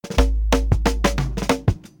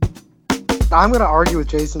I'm gonna argue with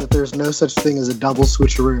Jason that there's no such thing as a double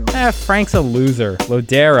switcheroo. Frank's a loser.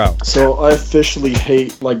 Lodero. So I officially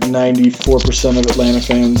hate like 94% of Atlanta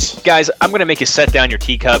fans. Guys, I'm going to make you set down your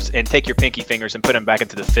teacups and take your pinky fingers and put them back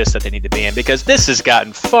into the fist that they need to be in, because this has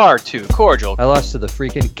gotten far too cordial. I lost to the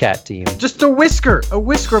freaking cat team. Just a whisker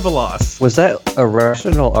of a loss. Was that a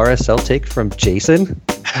rational RSL take from Jason?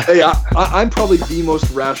 Hey, I'm probably the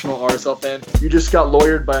most rational RSL fan. You just got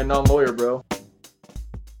lawyered by a non-lawyer, bro.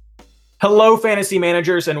 Hello, fantasy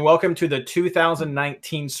managers, and welcome to the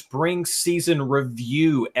 2019 Spring Season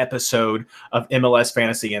Review episode of MLS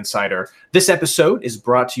Fantasy Insider. This episode is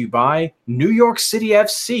brought to you by New York City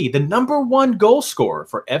FC, the #1 goal scorer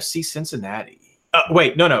for FC Cincinnati.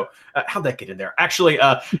 How'd that get in there? Actually,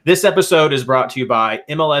 this episode is brought to you by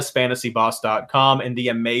MLSFantasyBoss.com and the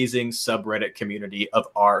amazing subreddit community of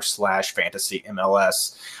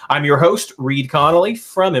r/FantasyMLS. I'm your host, Reed Connolly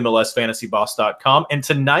from MLSFantasyBoss.com, and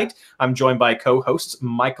tonight I'm joined by co-hosts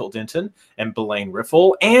Michael Denton and Blaine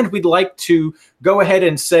Riffle, and we'd like to go ahead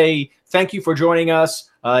and say thank you for joining us.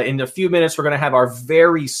 In a few minutes, we're going to have our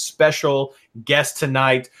very special guest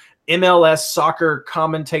tonight, MLS soccer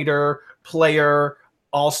commentator, player,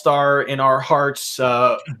 all-star in our hearts,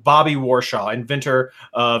 Bobby Warshaw, inventor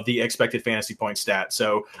of the expected fantasy point stat.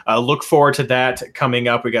 So look forward to that coming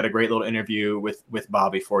up. We got a great little interview with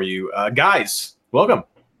Bobby for you. Guys, welcome.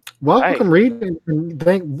 Welcome, Reed,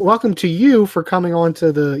 and welcome to you for coming on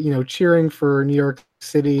to the, cheering for New York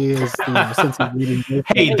City as the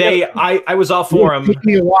Hey, I was all for him. Took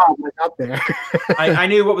me a while, but I got there. I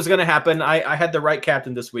knew what was going to happen. I had the right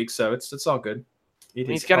captain this week, so it's all good.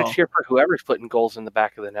 He's got to cheer for whoever's putting goals in the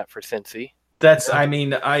back of the net for Cincy.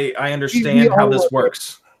 I understand how this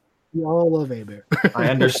works. We all love Aber. I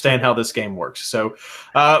understand how this game works. So,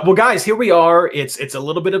 well, guys, here we are. It's a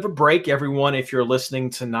little bit of a break, everyone. If you're listening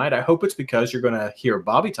tonight, I hope it's because you're going to hear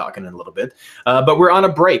Bobby talking in a little bit. But we're on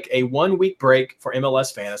a break, a 1-week break for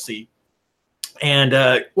MLS Fantasy,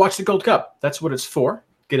 and watch the Gold Cup. That's what it's for.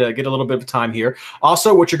 Get a little bit of time here.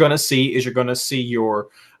 Also, what you're going to see is your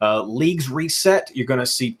leagues reset. You're going to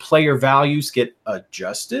see player values get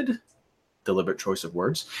adjusted. Deliberate choice of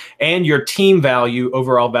words. And your team value,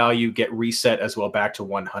 overall value, get reset as well back to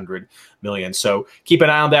 100 million. So keep an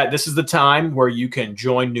eye on that. This is the time where you can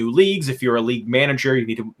join new leagues. If you're a league manager, you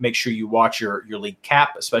need to make sure you watch your league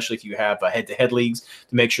cap, especially if you have head-to-head leagues,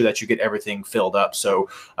 to make sure that you get everything filled up. So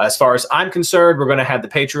as far as I'm concerned, we're going to have the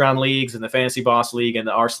Patreon leagues and the Fantasy Boss League and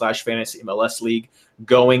the r/Fantasy MLS League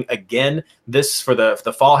going again. This for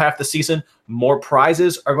the fall half of the season. More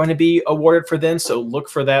prizes are going to be awarded for them, so look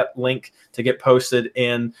for that link to get posted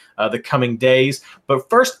in the coming days. But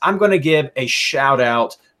first, I'm going to give a shout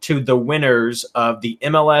out to the winners of the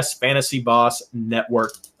MLS Fantasy Boss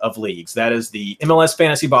Network of Leagues. That is the MLS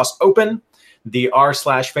Fantasy Boss Open, the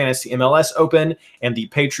r/Fantasy MLS Open, and the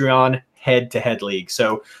Patreon Head-to-Head League.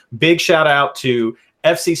 So big shout out to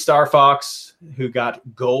FC Star Fox, who got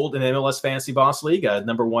gold in MLS Fantasy Boss League,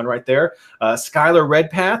 #1 right there. Skylar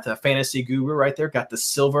Redpath, a fantasy guru right there, got the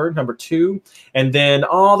silver, #2. And then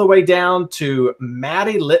all the way down to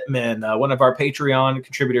Maddie Littman, one of our Patreon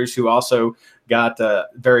contributors who also got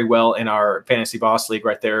very well in our Fantasy Boss League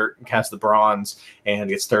right there, has the bronze and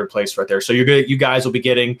gets third place right there. So you guys will be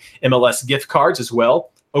getting MLS gift cards as well.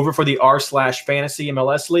 Over for the r/Fantasy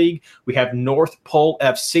MLS League, we have North Pole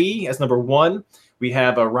FC as #1. We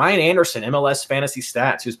have Ryan Anderson, MLS Fantasy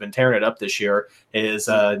Stats, who's been tearing it up this year, is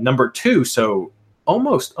 #2, so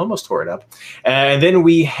almost tore it up. And then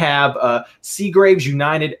we have Seagraves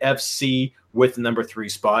United FC with the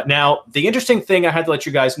 #3 spot. Now, the interesting thing I had to let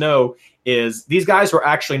you guys know is these guys were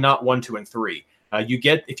actually not 1, 2, and 3.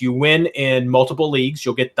 If you win in multiple leagues,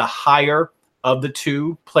 you'll get the higher of the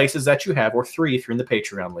 2 places that you have, or 3 if you're in the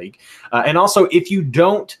Patreon league. And also, if you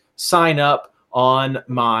don't sign up on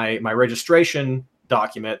my registration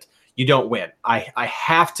document, you don't win. I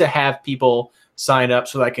have to have people sign up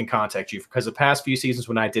so that I can contact you, because the past few seasons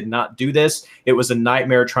when I did not do this, it was a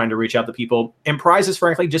nightmare trying to reach out to people, and prizes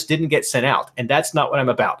frankly just didn't get sent out, and that's not what I'm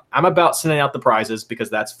about. I'm about sending out the prizes because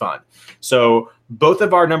that's fun. So both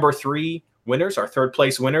of our #3 winners, our third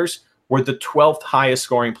place winners, were the 12th highest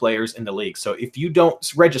scoring players in the league. So if you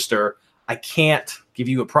don't register, I can't give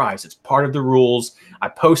you a prize. It's part of the rules. I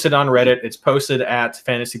posted on Reddit. It's posted at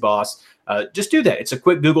Fantasy Boss. Just do that. It's a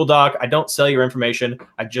quick Google Doc. I don't sell your information.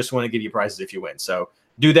 I just want to give you prizes if you win. So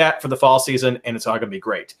do that for the fall season, and it's all going to be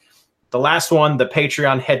great. The last one, the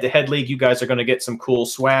Patreon Head-to-Head League, you guys are going to get some cool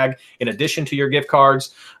swag in addition to your gift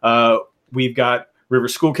cards. We've got River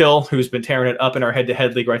Schoolkill, who's been tearing it up in our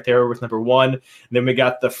head-to-head league right there with #1. And then we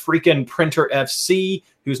got the freaking Printer FC,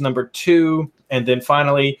 who's #2. And then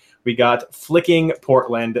finally, we got Flicking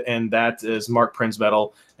Portland, and that is Mark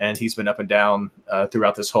Prinsmetal, and he's been up and down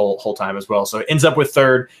throughout this whole time as well. So it ends up with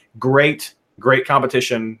third. Great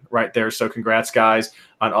competition right there. So congrats, guys,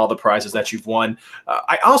 on all the prizes that you've won.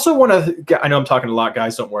 I also want to, I know I'm talking a lot,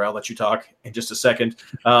 guys. Don't worry, I'll let you talk in just a second.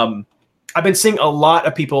 I've been seeing a lot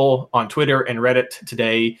of people on Twitter and Reddit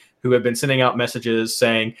today who have been sending out messages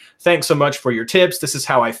saying, thanks so much for your tips. This is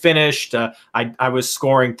how I finished. I was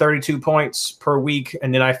scoring 32 points per week,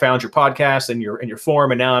 and then I found your podcast and your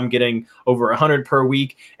forum, and now I'm getting over 100 per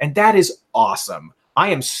week. And that is awesome. I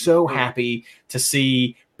am so happy to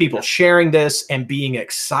see people sharing this and being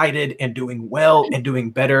excited and doing well and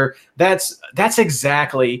doing better. That's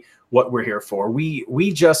exactly what we're here for.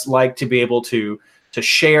 We just like to be able to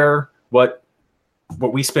share what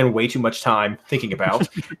we spend way too much time thinking about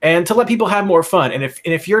and to let people have more fun. And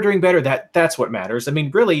if you're doing better, that's what matters. I mean,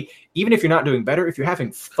 really, even if you're not doing better, if you're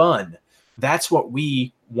having fun, that's what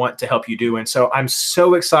we want to help you do. And so I'm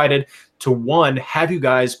so excited to, one, have you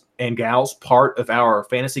guys and gals part of our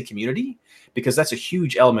fantasy community, because that's a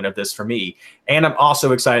huge element of this for me. And I'm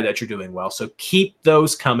also excited that you're doing well. So keep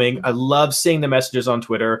those coming. I love seeing the messages on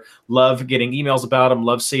Twitter, love getting emails about them,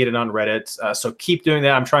 love seeing it on Reddit. So keep doing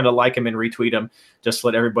that. I'm trying to like them and retweet them, just to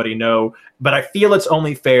let everybody know. But I feel it's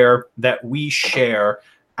only fair that we share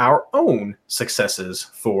our own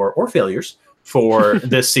successes or failures for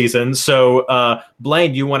this season. So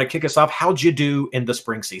Blaine, do you want to kick us off? How'd you do in the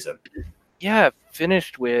spring season? Yeah,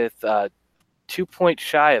 finished with 2 points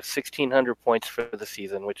shy of 1,600 points for the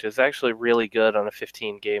season, which is actually really good on a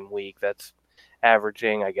 15-game week. That's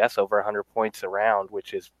averaging, I guess, over 100 points around,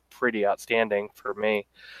 which is pretty outstanding for me.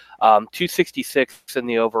 266 in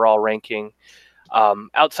the overall ranking.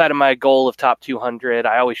 Outside of my goal of top 200,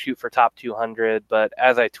 I always shoot for top 200, but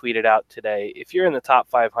as I tweeted out today, if you're in the top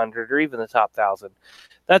 500 or even the top 1,000,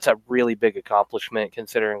 that's a really big accomplishment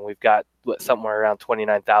considering we've got somewhere around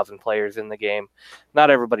 29,000 players in the game. Not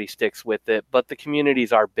everybody sticks with it, but the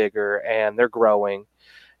communities are bigger and they're growing.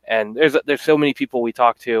 And there's so many people we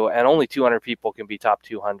talk to, and only 200 people can be top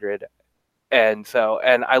 200. And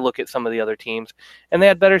I look at some of the other teams, and they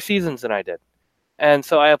had better seasons than I did. And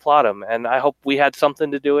so I applaud them, and I hope we had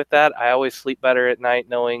something to do with that. I always sleep better at night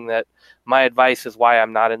knowing that my advice is why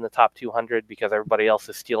I'm not in the top 200, because everybody else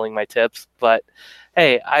is stealing my tips. But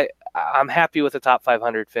hey, I'm happy with the top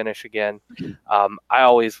 500 finish again. I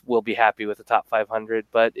always will be happy with the top 500.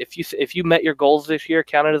 But if you met your goals this year,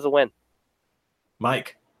 count it as a win.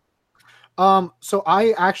 Mike. So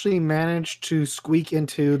I actually managed to squeak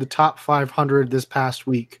into the top 500 this past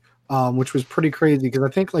week. Which was pretty crazy because I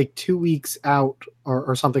think like 2 weeks out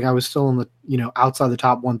or something, I was still in the, outside the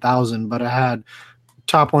top 1,000, but I had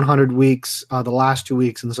top 100 weeks the last 2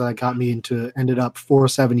 weeks. And so that got me ended up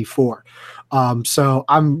 474. So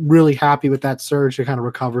I'm really happy with that surge to kind of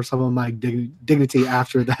recover some of my dignity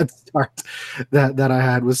after that start that I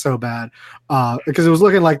had was so bad. Because it was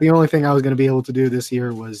looking like the only thing I was going to be able to do this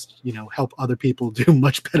year was, help other people do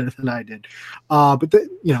much better than I did. But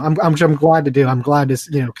I'm glad to do. I'm glad to,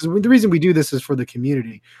 because the reason we do this is for the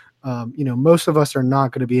community. Most of us are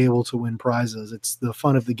not going to be able to win prizes. It's the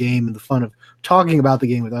fun of the game and the fun of talking about the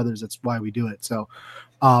game with others. That's why we do it. So,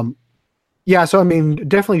 yeah, so I mean,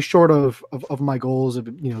 definitely short of my goals of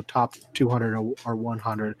top 200 or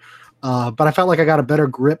 100, but I felt like I got a better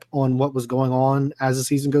grip on what was going on as the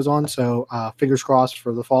season goes on. So fingers crossed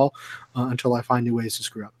for the fall until I find new ways to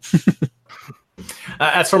screw up.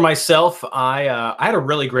 As for myself, I had a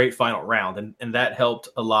really great final round, and that helped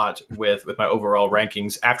a lot with my overall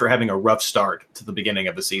rankings after having a rough start to the beginning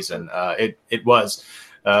of the season. It was.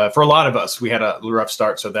 For a lot of us, we had a rough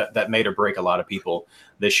start, so that made or break a lot of people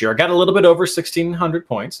this year. I got a little bit over 1,600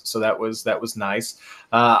 points, so that was nice.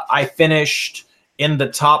 I finished in the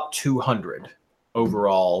top 200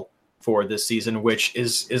 overall for this season, which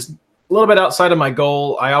is a little bit outside of my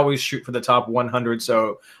goal. I always shoot for the top 100,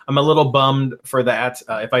 so I'm a little bummed for that.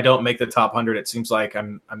 If I don't make the top 100, it seems like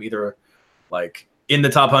I'm either like in the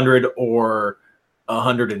top 100 or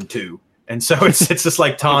 102. And so it's just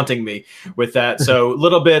like taunting me with that. So a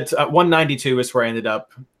little bit, 192 is where I ended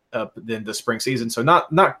up in the spring season. So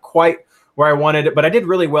not quite where I wanted it, but I did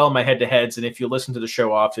really well in my head-to-heads. And if you listen to the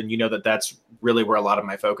show often, you know that's really where a lot of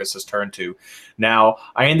my focus has turned to. Now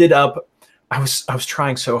I ended up, I was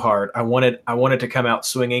trying so hard. I wanted to come out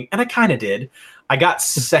swinging, and I kind of did. I got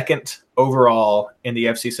second overall in the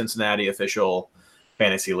FC Cincinnati official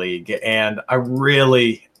fantasy league, and I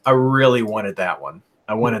really wanted that one.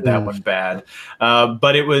 I wanted that one bad,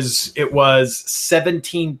 but it was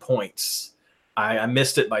 17 points. I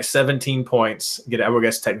missed it by 17 points. I would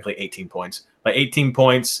guess technically 18 points. By 18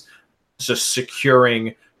 points, just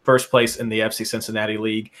securing first place in the FC Cincinnati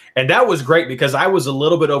League. And that was great because I was a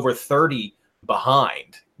little bit over 30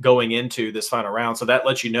 behind going into this final round. So that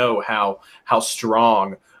lets you know how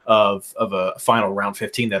strong of a final round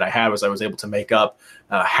 15 that I had was. I was able to make up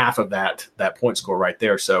half of that point score right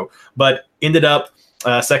there. So, but ended up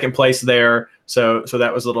second place there. So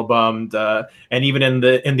that was a little bummed. And even in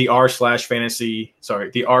the r/FC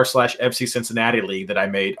Cincinnati League that I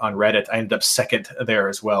made on Reddit, I ended up second there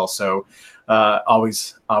as well. So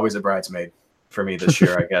always a bridesmaid for me this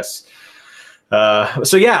year, I guess.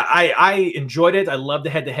 So yeah, I enjoyed it. I loved the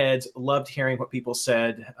head-to-heads, loved hearing what people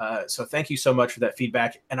said. So thank you so much for that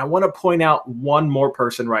feedback. And I want to point out one more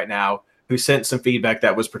person right now who sent some feedback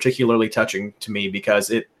that was particularly touching to me because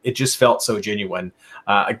it just felt so genuine.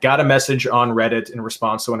 I got a message on Reddit in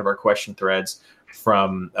response to one of our question threads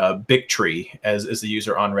from Big Tree as the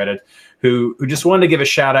user on Reddit, who just wanted to give a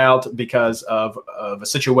shout out because of the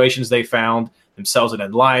situations they found themselves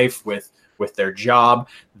in life with their job,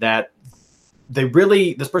 that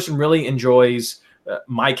this person really enjoys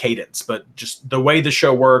my cadence, but just the way the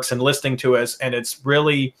show works and listening to us, and it's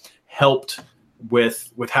really helped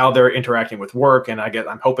with how they're interacting with work. And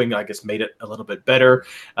I'm hoping made it a little bit better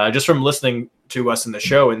just from listening to us in the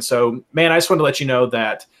show. And so, man, I just wanted to let you know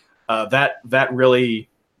that that really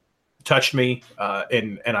touched me,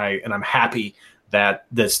 and I'm happy that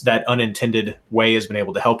that unintended way has been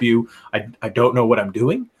able to help you. I don't know what I'm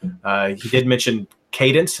doing. He did mention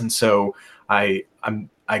cadence, and so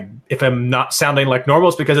if I'm not sounding like normal,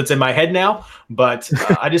 it's because it's in my head now. But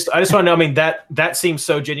I just want to know. I mean, that seems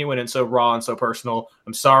so genuine and so raw and so personal.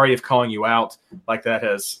 I'm sorry if calling you out like that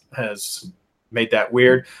has made that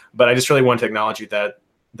weird. But I just really want to acknowledge you that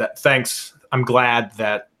thanks. I'm glad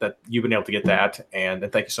that you've been able to get that, and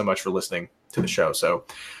thank you so much for listening to the show. So.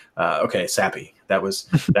 Okay, sappy. That was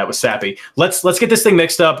sappy. Let's get this thing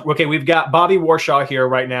mixed up. Okay, we've got Bobby Warshaw here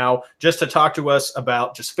right now just to talk to us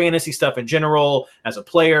about just fantasy stuff in general, as a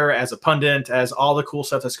player, as a pundit, as all the cool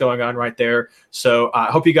stuff that's going on right there. So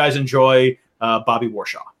I hope you guys enjoy Bobby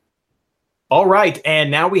Warshaw. All right,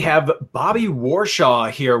 and now we have Bobby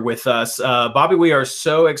Warshaw here with us. Bobby, we are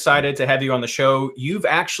so excited to have you on the show. You've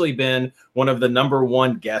actually been one of the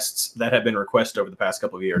 #1 guests that have been requested over the past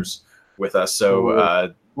couple of years with us.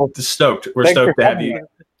 So stoked. We're stoked to have you.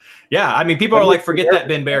 Yeah, I mean, people are like, forget that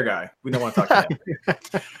Ben Bear guy. We don't want to talk to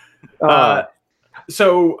him.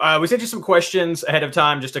 So we sent you some questions ahead of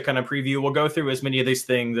time just to kind of preview. We'll go through as many of these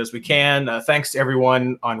things as we can. Thanks to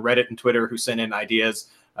everyone on Reddit and Twitter who sent in ideas.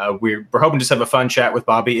 We're hoping to just have a fun chat with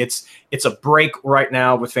Bobby. It's a break right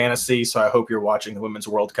now with fantasy, so I hope you're watching the Women's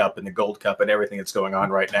World Cup and the Gold Cup and everything that's going on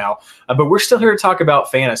right now. But we're still here to talk about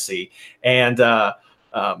fantasy. And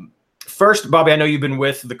first, Bobby, I know you've been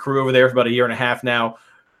with the crew over there for about 1.5 years now.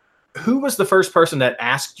 Who was the first person that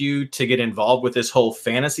asked you to get involved with this whole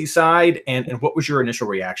fantasy side, and what was your initial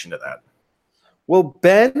reaction to that? Well,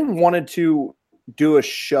 Ben wanted to do a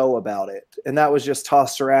show about it, and that was just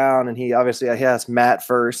tossed around, and he asked Matt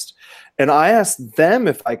first, and I asked them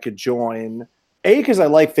if I could join, because I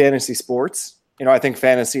like fantasy sports. You know, I think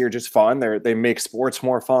fantasy are just fun. They make sports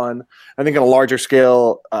more fun. I think on a larger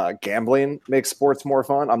scale, gambling makes sports more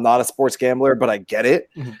fun. I'm not a sports gambler, but I get it.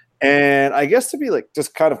 Mm-hmm. And I guess to be like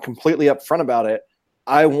just kind of completely upfront about it,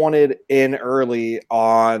 I wanted in early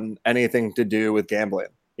on anything to do with gambling.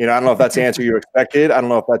 You know, I don't know if that's the answer you expected. I don't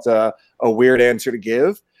know if that's a weird answer to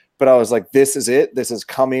give, but I was like, this is it. This is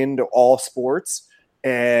coming to all sports.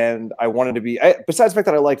 And I wanted to be, besides the fact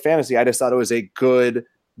that I like fantasy, I just thought it was a good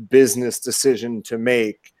business decision to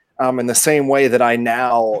make, in the same way that I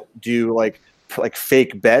now do like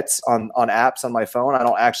fake bets on apps on my phone. I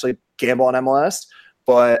don't actually gamble on MLS,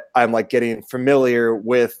 but I'm like getting familiar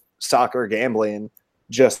with soccer gambling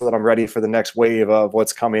just so that I'm ready for the next wave of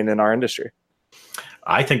what's coming in our industry.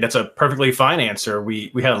 I think that's a perfectly fine answer.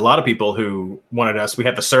 We had a lot of people who wanted us. We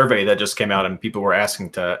had the survey that just came out, and people were asking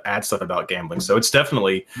to add stuff about gambling. So it's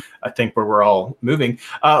definitely, I think, where we're all moving.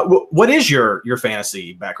 What is your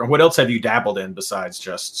fantasy background? What else have you dabbled in besides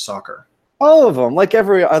just soccer? All of them, like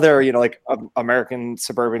every other, like American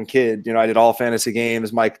suburban kid. I did all fantasy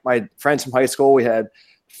games. My friends from high school, we had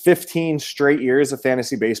 15 straight years of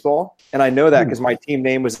fantasy baseball. And I know that because my team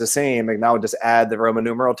name was the same, and now just add the Roman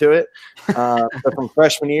numeral to it. But from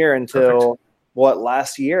freshman year until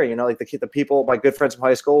last year, like the people, my good friends from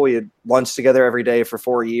high school, we had lunch together every day for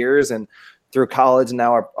 4 years, and through college and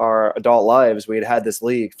now our adult lives, we had this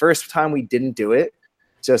league. First time we didn't do it,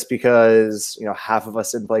 just because, you know, half of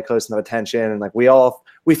us didn't play close enough attention. And like we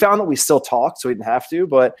found that we still talked, so we didn't have to.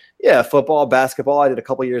 But yeah, football, basketball, I did a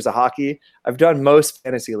couple years of hockey. I've done most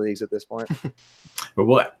fantasy leagues at this point. But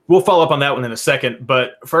we'll follow up on that one in a second.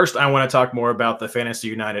 But first, I want to talk more about the Fantasy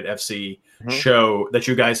United FC show that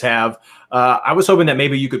you guys have. I was hoping that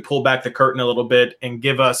maybe you could pull back the curtain a little bit and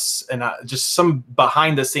give us just some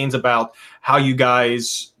behind the scenes about how you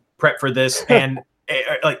guys prep for this, and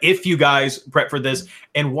like if you guys prep for this,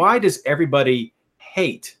 and why does everybody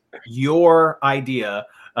hate your idea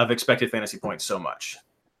of expected fantasy points so much?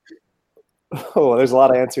 Oh, there's a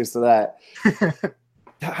lot of answers to that.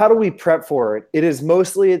 How do we prep for it? It is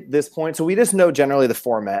mostly at this point. So we just know generally the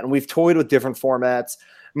format, and we've toyed with different formats.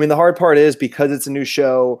 I mean, the hard part is because it's a new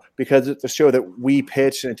show, because it's a show that we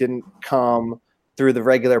pitched and it didn't come through the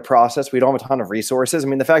regular process, we don't have a ton of resources. I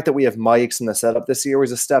mean, the fact that we have mics in the setup this year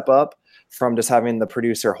was a step up from just having the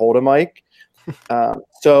producer hold a mic.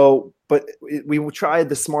 But we tried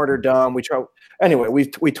the smarter dumb. Anyway,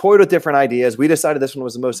 we toyed with different ideas. We decided this one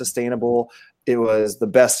was the most sustainable. It was the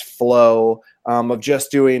best flow of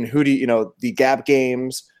just doing the gap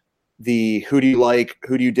games, the who do you like,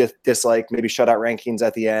 who do you dislike, maybe shutout rankings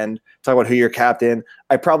at the end, talk about who your captain.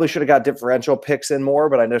 I probably should have got differential picks in more,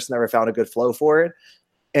 but I just never found a good flow for it.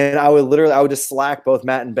 And I would just slack both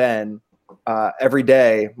Matt and Ben every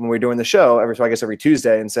day when we were doing the show, every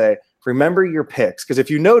Tuesday, and say, remember your picks. Because if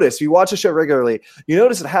you watch the show regularly, you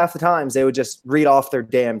notice that half the times they would just read off their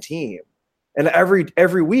damn team. And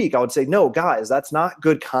every week I would say, no, guys, that's not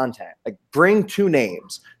good content. Like, bring 2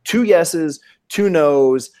 names, 2 yeses, 2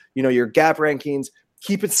 nos, your gap rankings,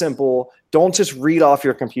 keep it simple. Don't just read off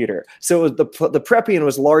your computer. So the prepping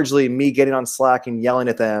was largely me getting on Slack and yelling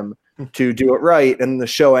at them to do it right, and the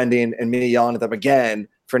show ending and me yelling at them again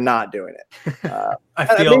for not doing it.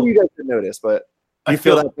 Maybe you guys didn't notice, but you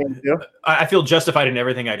feel that thing too? I feel justified in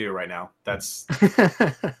everything I do right now. That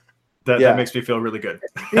makes me feel really good.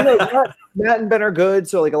 Matt and Ben are good,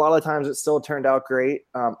 so like a lot of times it still turned out great.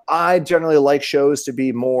 I generally like shows to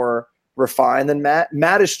be more refined than Matt.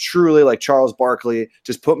 Matt is truly like Charles Barkley.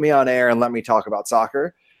 Just put me on air and let me talk about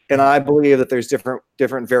soccer. And I believe that there's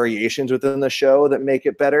different variations within the show that make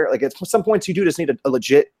it better. Like at some points, you do just need a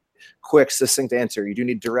legit, quick, succinct answer. You do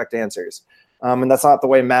need direct answers. And that's not the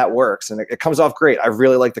way Matt works. And it comes off great. I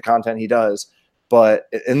really like the content he does. But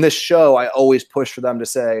in this show, I always push for them to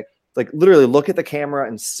say, like, literally look at the camera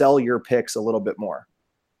and sell your picks a little bit more.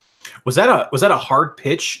 Was that a hard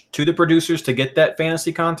pitch to the producers to get that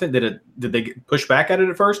fantasy content? Did they push back at it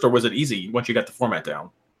at first, or was it easy once you got the format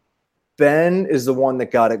down? Ben is the one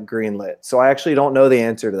that got it greenlit. So I actually don't know the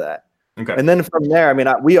answer to that. Okay. And then from there, I mean,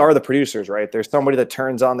 we are the producers, right? There's somebody that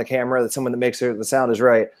turns on the camera, that's someone that makes sure the sound is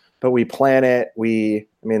right. But we plan it. We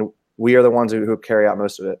are the ones who carry out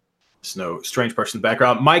most of it. There's no strange person in the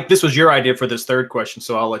background. Mike, this was your idea for this third question,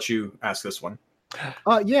 so I'll let you ask this one.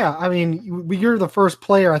 Yeah, I mean, you're the first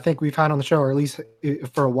player I think we've had on the show, or at least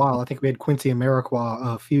for a while. I think we had Quincy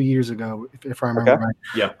Amarikwa a few years ago, if I remember right.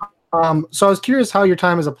 Yeah. So I was curious how your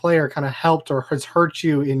time as a player kind of helped or has hurt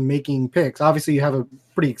you in making picks. Obviously, you have a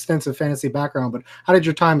pretty extensive fantasy background, but how did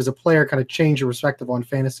your time as a player kind of change your perspective on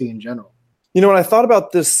fantasy in general? When I thought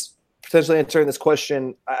about this, potentially answering this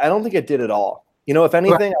question, I don't think it did at all. If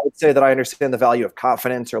anything, I would say that I understand the value of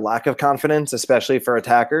confidence or lack of confidence, especially for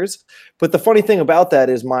attackers. But the funny thing about that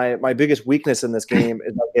is my biggest weakness in this game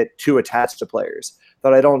is I get too attached to players,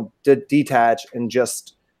 that I don't detach and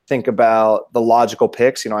just think about the logical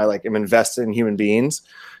picks. I am invested in human beings.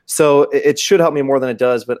 So it should help me more than it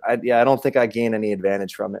does, but I don't think I gain any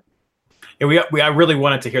advantage from it. Yeah, I really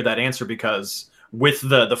wanted to hear that answer, because with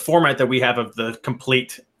the format that we have of the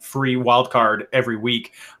complete free wildcard every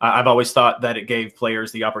week, I've always thought that it gave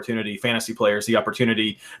players the opportunity, fantasy players, the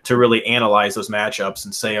opportunity to really analyze those matchups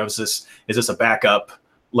and say, is this a backup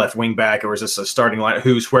left wing back, or is this a starting line?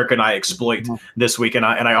 Where can I exploit this week? And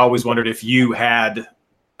I always wondered if you had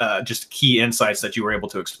just key insights that you were able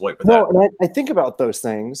to exploit with that. And I think about those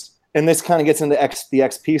things, and this kind of gets into the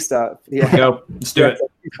XP stuff. Yeah, go. Let's do it.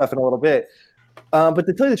 Stuff in a little bit. But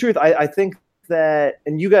to tell you the truth, I think that,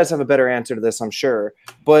 and you guys have a better answer to this, I'm sure,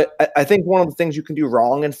 but I think one of the things you can do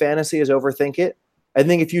wrong in fantasy is overthink it. I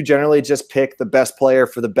think if you generally just pick the best player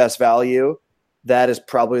for the best value, that is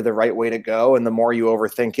probably the right way to go. And the more you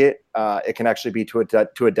overthink it, it can actually be to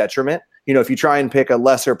a detriment. If you try and pick a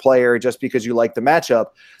lesser player just because you like the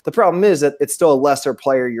matchup, the problem is that it's still a lesser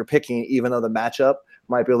player you're picking, even though the matchup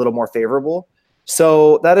might be a little more favorable.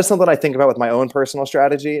 So that is something I think about with my own personal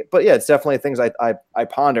strategy. But yeah, it's definitely things I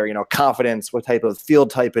ponder, confidence, what type of field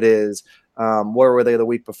type it is, where were they the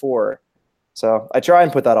week before. So I try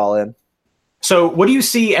and put that all in. So, what do you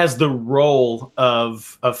see as the role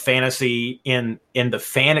of fantasy in the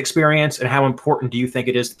fan experience, and how important do you think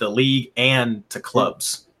it is to the league and to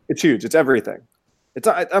clubs? It's huge. It's everything.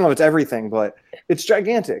 I don't know if it's everything, but it's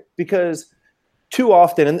gigantic because too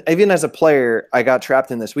often, and even as a player, I got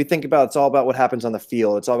trapped in this. We think about it's all about what happens on the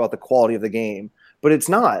field. It's all about the quality of the game, but it's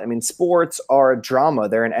not. I mean, sports are a drama.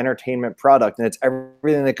 They're an entertainment product, and it's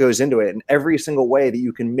everything that goes into it. And every single way that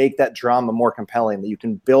you can make that drama more compelling, that you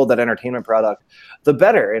can build that entertainment product, the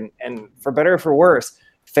better. And for better or for worse,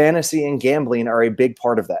 fantasy and gambling are a big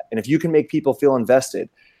part of that. And if you can make people feel invested,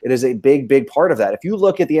 it is a big, big part of that. If you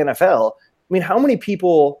look at the NFL, I mean, how many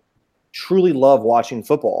people truly love watching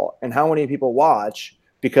football, and how many people watch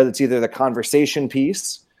because it's either the conversation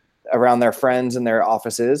piece around their friends and their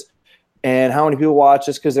offices, and how many people watch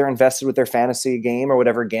just because they're invested with their fantasy game or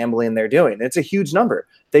whatever gambling they're doing. It's a huge number.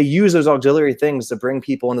 They use those auxiliary things to bring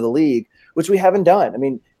people into the league, which we haven't done. I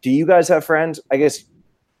mean, do you guys have friends, I guess,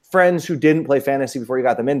 friends who didn't play fantasy before you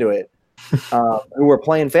got them into it, who were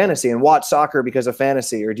playing fantasy and watch soccer because of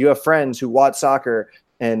fantasy? Or do you have friends who watch soccer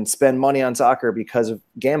and spend money on soccer because of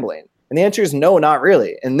gambling? And the answer is no, not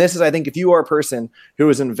really. And this is, I think, if you are a person who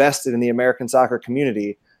is invested in the American soccer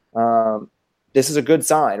community, this is a good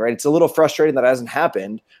sign, right? It's a little frustrating that it hasn't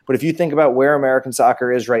happened, but if you think about where American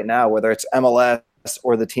soccer is right now, whether it's MLS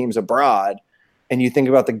or the teams abroad, and you think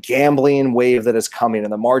about the gambling wave that is coming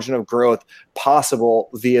and the margin of growth possible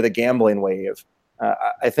via the gambling wave,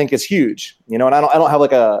 I think it's huge. You know, and I don't have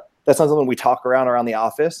like that's not something we talk around the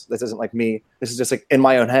office. This isn't like me. This is just like in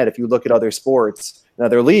my own head. If you look at other sports and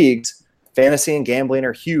other leagues, fantasy and gambling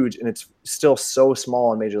are huge, and it's still so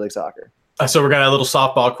small in Major League Soccer. So we're got a little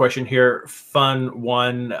softball question here. Fun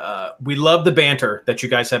one. We love the banter that you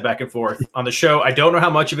guys have back and forth on the show. I don't know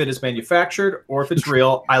how much of it is manufactured or if it's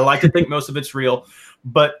real. I like to think most of it's real.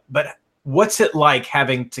 But what's it like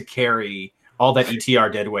having to carry all that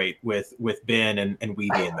ETR dead weight with Ben and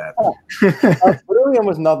Weeby in that? Literally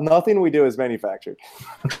almost nothing we do is manufactured.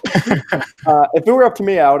 If it were up to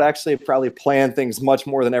me, I would actually probably plan things much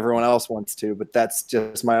more than everyone else wants to, but that's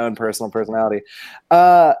just my own personal personality.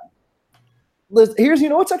 Here's, you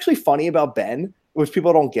know what's actually funny about Ben, which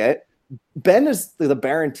people don't get? Ben is the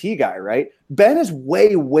Baron T guy, right? Ben is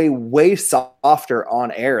way, way, way softer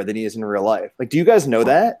on air than he is in real life. Like, do you guys know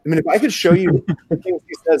that? I mean, if I could show you the things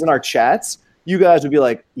he says in our chats, you guys would be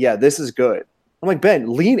like, yeah, this is good. I'm like, Ben,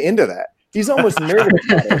 lean into that. He's almost nervous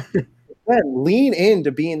about it. Ben, lean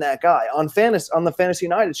into being that guy on the Fantasy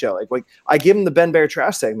United show. Like I give him the Ben Bear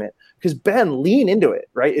Trash segment because Ben, lean into it,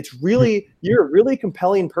 right? It's really, you're a really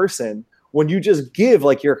compelling person when you just give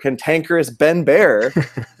like your cantankerous Ben Bear,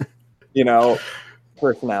 you know,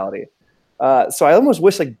 personality. So I almost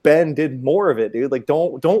wish like Ben did more of it, dude. Like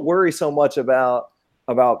don't worry so much about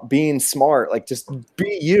being smart. Like just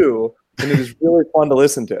be you, and it is really fun to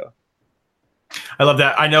listen to. I love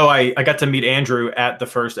that. I know I got to meet Andrew at the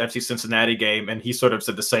first FC Cincinnati game, and he sort of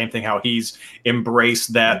said the same thing, how he's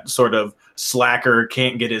embraced that sort of slacker,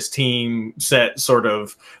 can't get his team set sort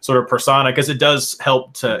of persona, because it does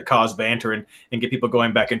help to cause banter and get people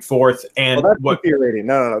going back and forth. And that's infuriating.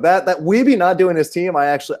 No. That Weeby not doing his team,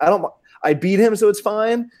 I beat him, so it's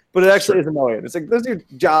fine, but it actually is annoying. It's like, this is your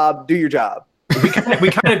job, do your job. We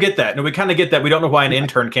kind of get that. No, we kind of get that. We don't know why an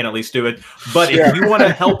intern can't at least do it. But if you want to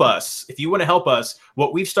help us,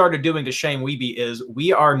 what we've started doing to shame Weeby is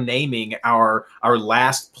we are naming our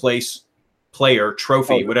last place player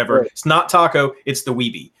trophy, whatever. Right. It's not Taco, it's the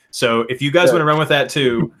Weeby. So if you guys want to run with that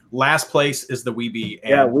too, last place is the Weeby,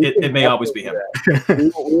 and it may always be him.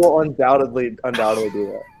 We will undoubtedly do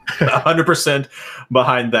that. 100%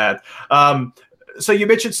 behind that. So you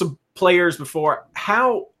mentioned some players before.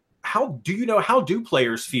 How do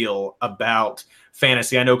players feel about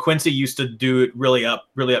fantasy? I know Quincy used to do it really up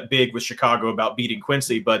big with Chicago about beating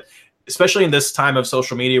Quincy, but especially in this time of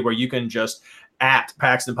social media where you can just at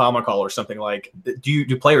Paxton Pomacall or something, like,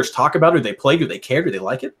 do players talk about it? Do they play? Do they care? Do they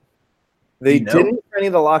like it? They didn't for any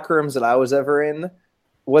of the locker rooms that I was ever in.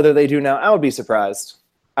 Whether they do now, I would be surprised.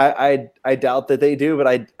 I doubt that they do,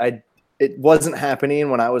 but it wasn't happening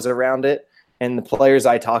when I was around it, and the players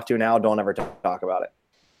I talk to now don't ever talk about it.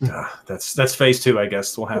 That's phase 2, I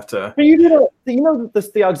guess. We'll have to.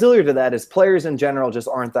 The auxiliary to that is players in general just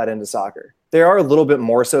aren't that into soccer. They are a little bit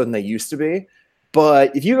more so than they used to be.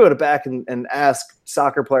 But if you go back and ask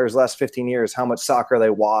soccer players the last 15 years how much soccer they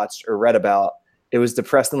watched or read about, it was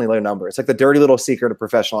depressingly low number. It's like the dirty little secret of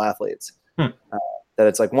professional athletes. That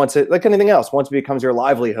it's like like anything else, once it becomes your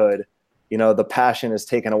livelihood, you know, the passion is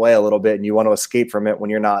taken away a little bit, and you want to escape from it when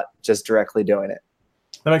you're not just directly doing it.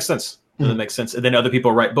 That makes sense. That makes sense. And then other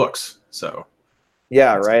people write books. So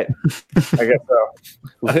yeah, right. I guess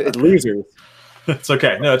so. Losers. It's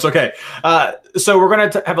okay. No, it's okay. So we're going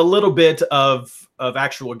to have a little bit of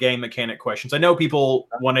actual game mechanic questions. I know people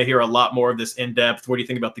want to hear a lot more of this in depth. What do you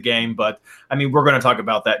think about the game? But I mean, we're going to talk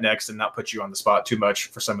about that next and not put you on the spot too much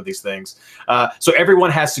for some of these things. So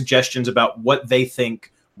everyone has suggestions about what they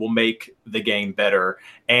think will make the game better.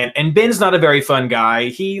 And Ben's not a very fun guy.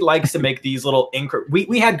 He likes to make these little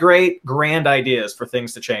we had great grand ideas for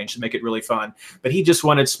things to change to make it really fun, but he just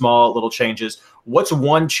wanted small little changes. What's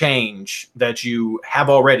one change that you have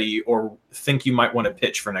already or think you might want to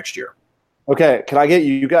pitch for next year? Okay, can I get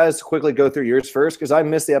you guys to quickly go through yours first? Because I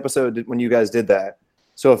missed the episode when you guys did that.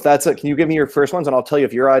 So if that's it, can you give me your first ones and I'll tell you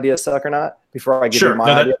if your ideas suck or not before I give you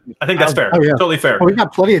my idea? I think that's fair. Oh, yeah. Totally fair. Oh, we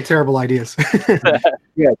got plenty of terrible ideas.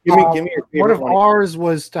 Yeah, give me your one of one. ours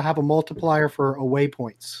was to have a multiplier for away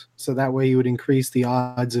points, so that way you would increase the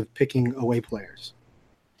odds of picking away players.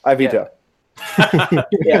 I veto.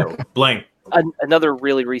 Yeah. Blaine. Another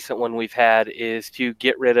really recent one we've had is to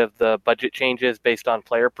get rid of the budget changes based on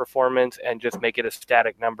player performance and just make it a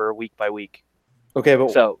static number week by week. Okay,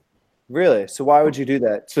 but So really? So why would you do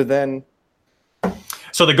that? So then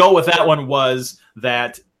So the goal with that one was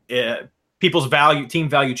that people's team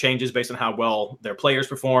value changes based on how well their players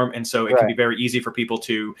perform. And so it can be very easy for people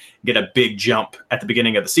to get a big jump at the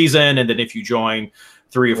beginning of the season. And then if you join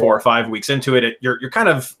 3 or 4 or 5 weeks into it, you're kind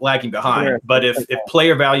of lagging behind. Yeah. But if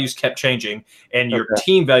player values kept changing and your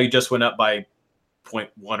team value just went up by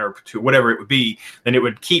 0.1 or 2, whatever it would be, then it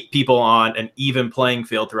would keep people on an even playing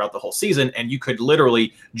field throughout the whole season. And you could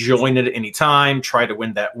literally join it at any time, try to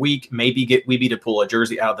win that week, maybe get Weeby to pull a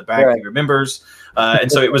jersey out of the bag of your members. And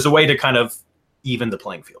so it was a way to kind of even the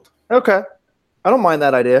playing field. Okay. I don't mind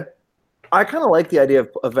that idea. I kind of like the idea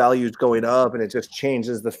of values going up and it just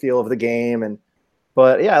changes the feel of the game.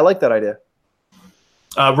 But yeah, I like that idea.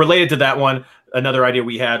 Related to that one, another idea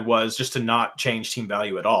we had was just to not change team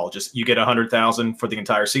value at all. Just you get 100,000 for the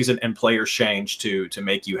entire season, and players change to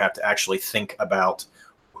make you have to actually think about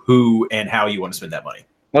who and how you want to spend that money.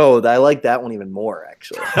 Oh, I like that one even more,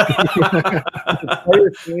 actually.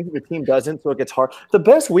 Players change, the team doesn't, so it gets hard. The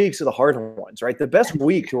best weeks are the hard ones, right? The best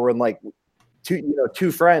weeks are when like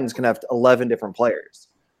two friends can have 11 different players.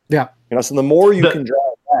 Yeah. So the more you can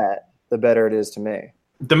drive that, the better it is to me.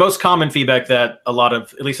 The most common feedback that a lot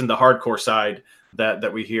of, at least in the hardcore side,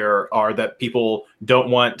 that we hear are that people don't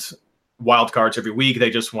want wild cards every week.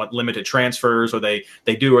 They just want limited transfers, or they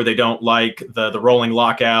do or they don't like the rolling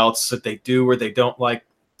lockouts, that they do or they don't like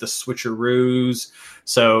the switcheroos.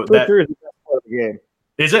 So that is the best part of the game.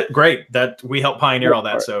 Is it great that we help pioneer all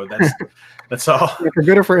that? So that's all. For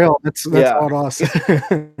good or for ill, that's on us.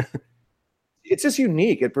 It's just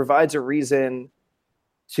unique. It provides a reason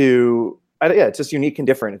to. It's just unique and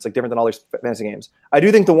different. It's like different than all these fantasy games. I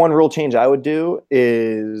do think the one rule change I would do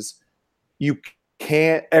is you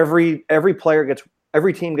can't every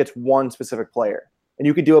team gets one specific player, and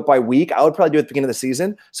you could do it by week. I would probably do it at the beginning of the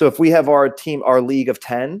season. So if we have our league of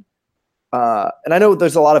 10, and I know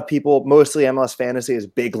there's a lot of people, mostly MLS Fantasy is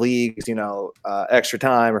big leagues, Extra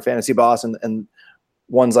Time or Fantasy Boss and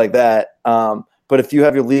ones like that. But if you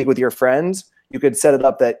have your league with your friends, you could set it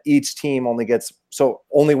up that each team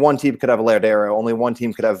only one team could have Lardero, only one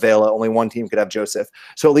team could have Vela, only one team could have Joseph.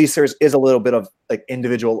 So at least is a little bit of like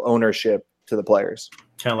individual ownership to the players.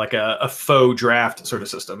 Kind of like a faux draft sort of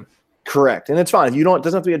system. Correct. And it's fine. It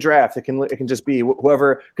doesn't have to be a draft. It can just be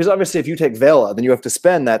whoever, because obviously if you take Vela, then you have to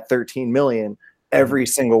spend that 13 million every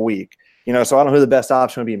single week. So I don't know who the best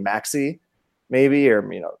option would be, Maxi, maybe, or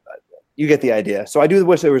you get the idea. So I do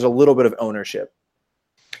wish there was a little bit of ownership.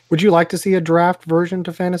 Would you like to see a draft version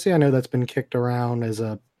to fantasy? I know that's been kicked around as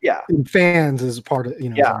fans as part of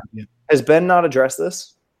Has Ben not addressed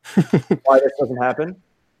this? Why this doesn't happen?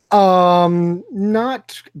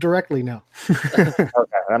 Not directly, no. Okay,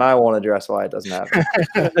 and I won't address why it doesn't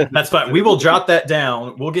happen. That's fine. We will jot that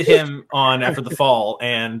down. We'll get him on after the fall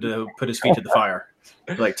and put his feet to the fire.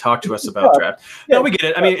 Like, talk to us about draft. Yeah, we get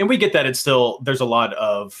it. I mean, and we get that it's still there's a lot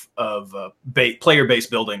of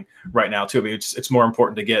player-based building right now too. I mean, it's more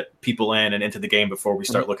important to get people in and into the game before we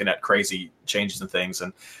start looking at crazy changes and things.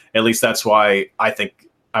 And at least that's why I think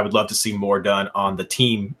I would love to see more done on the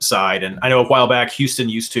team side. And I know a while back, Houston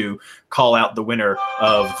used to call out the winner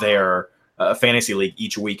of their fantasy league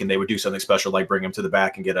each week, and they would do something special like bring them to the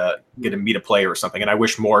back and get a meet a player or something. And I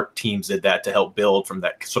wish more teams did that to help build from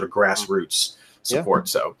that sort of grassroots support.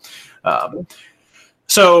 So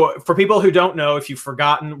for people who don't know, if you've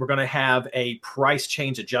forgotten, we're going to have a price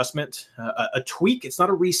change adjustment, a tweak. It's not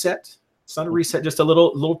a reset. It's not a reset, just a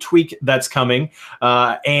little tweak that's coming.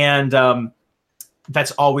 And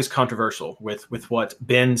that's always controversial with what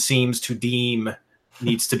Ben seems to deem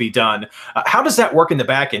needs to be done. How does that work in the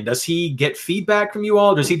back end? Does he get feedback from you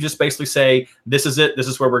all? Does he just basically say, this is it, this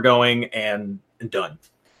is where we're going, and done?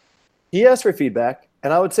 He asks for feedback,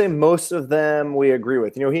 and I would say most of them we agree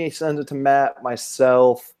with. He sends it to Matt,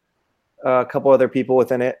 myself, a couple other people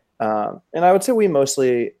within it. And I would say we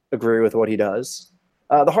mostly agree with what he does.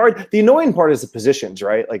 The annoying part is the positions,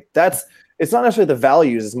 right? Like it's not necessarily the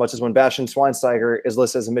values as much as when Bastian Schweinsteiger is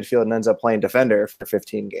listed as a midfield and ends up playing defender for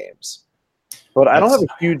 15 games. But I don't have a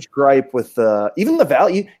huge gripe with even the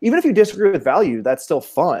value. Even if you disagree with value, that's still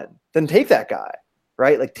fun. Then take that guy,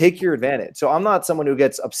 right? Like take your advantage. So I'm not someone who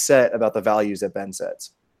gets upset about the values that Ben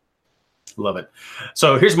sets. Love it.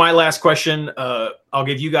 So here's my last question. I'll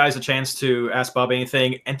give you guys a chance to ask Bob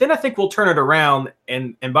anything, and then I think we'll turn it around.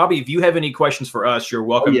 And Bobby, if you have any questions for us, you're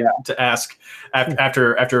welcome to ask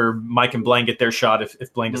after Mike and Blaine get their shot.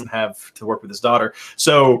 If Blaine doesn't have to work with his daughter.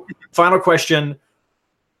 So final question.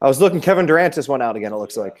 I was looking. Kevin Durant just went out again. It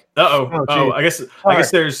looks like. I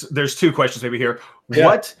guess there's two questions maybe here.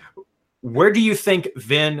 Yeah. Where do you think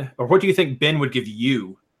what do you think Ben would give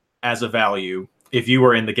you as a value if you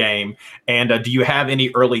were in the game? And do you have any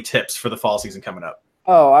early tips for the fall season coming up?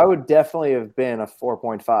 Oh, I would definitely have been a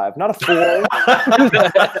 4.5, not a 4.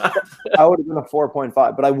 I would have been a 4.5,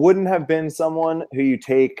 but I wouldn't have been someone who you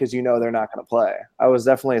take because they're not going to play. I was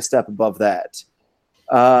definitely a step above that.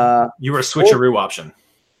 You were a switcheroo option.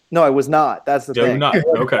 No, I was not. That's the thing. Not.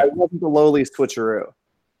 Okay. I wasn't the lowly switcheroo.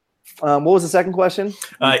 What was the second question?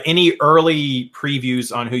 Any early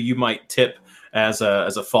previews on who you might tip as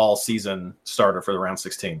a fall season starter for the round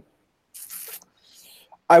 16?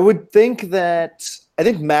 I would think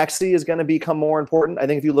Maxey is going to become more important. I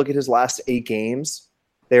think if you look at his last 8 games,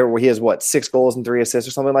 where he has 6 goals and 3 assists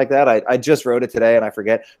or something like that. I just wrote it today and I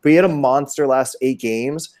forget, but he had a monster last 8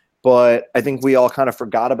 games. But I think we all kind of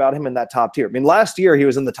forgot about him in that top tier. I mean, last year he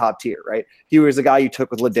was in the top tier, right? He was the guy you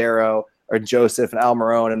took with Ladero or Joseph and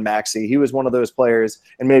Almiron and Maxey. He was one of those players,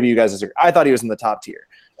 and maybe you guys disagree. I thought he was in the top tier,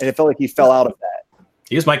 and it felt like he fell out of that.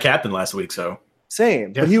 He was my captain last week, so.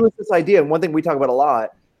 Same. Yeah. But he was this idea, and one thing we talk about a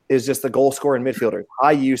lot is just the goal scoring midfielders.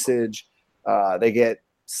 High usage. They get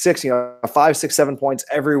 5, 6, 7 points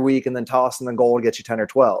every week, and then toss in the goal to get you 10 or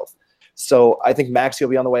 12. So I think Maxey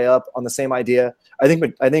will be on the way up on the same idea. I think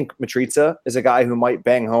Matrica is a guy who might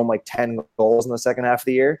bang home 10 goals in the second half of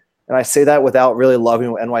the year. And I say that without really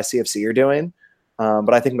loving what NYCFC are doing.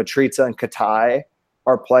 But I think Matrica and Katai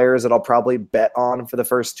are players that I'll probably bet on for the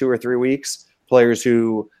first 2 or 3 weeks. Players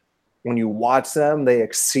who, when you watch them, they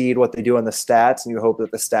exceed what they do in the stats, and you hope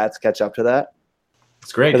that the stats catch up to that.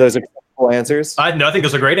 That's great. Are those acceptable answers? I think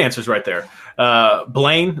those are great answers right there.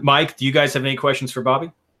 Blaine, Mike, do you guys have any questions for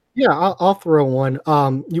Bobby? Yeah, I'll throw one.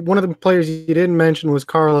 One of the players you didn't mention was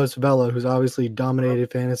Carlos Vela, who's obviously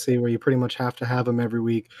dominated fantasy, where you pretty much have to have him every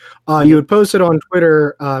week. You had posted on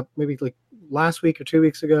Twitter, maybe last week or 2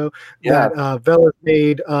 weeks ago, that Vela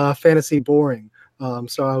made fantasy boring.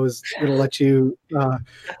 So I was going to let you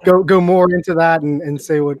go more into that and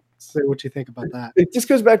say what you think about that. It just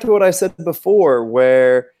goes back to what I said before,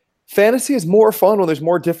 where fantasy is more fun when there's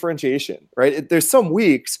more differentiation, right? There's some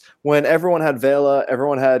weeks when everyone had Vela,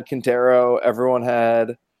 everyone had Quintero, everyone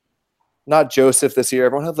had not Joseph this year,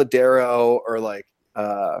 everyone had Ladero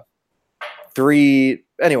or 3.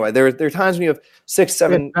 Anyway, there are times when you have 6,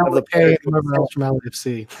 7 of the players. Whoever else from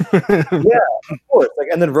LAFC. Yeah, of course.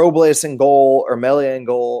 And then Robles in goal or Melia in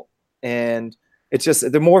goal, and it's just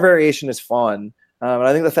the more variation is fun. And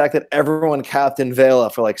I think the fact that everyone captained Vela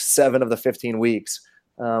for 7 of the 15 weeks.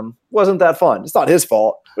 Wasn't that fun. It's not his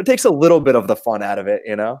fault, but it takes a little bit of the fun out of it,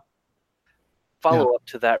 Follow up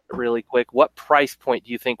to that really quick. What price point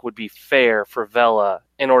do you think would be fair for Vela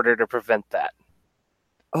in order to prevent that?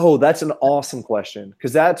 Oh, that's an awesome question,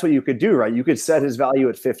 because that's what you could do, right? You could set his value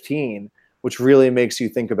at 15, which really makes you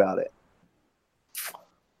think about it.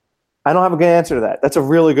 I don't have a good answer to that. That's a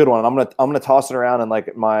really good one. I'm gonna toss it around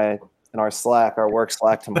in our Slack, our work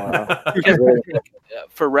Slack tomorrow.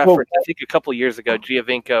 For reference, I think a couple years ago,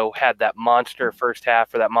 Giovinco had that monster first half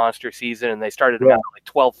for that monster season, and they started him out at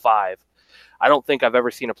 12-5. I don't think I've ever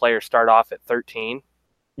seen a player start off at 13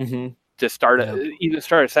 to start even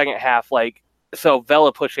start a second half. So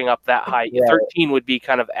Vela pushing up that high, 13 would be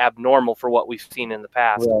kind of abnormal for what we've seen in the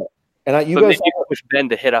past. Yeah. And you guys push Ben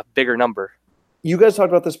to hit a bigger number. You guys talked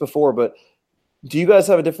about this before, but do you guys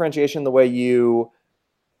have a differentiation in the way you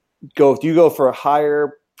go? Do you go for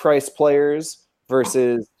higher price players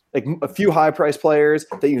versus a few high price players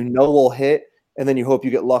that will hit, and then you hope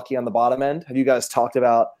you get lucky on the bottom end? Have you guys talked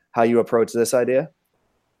about how you approach this idea?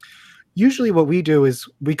 usually what we do is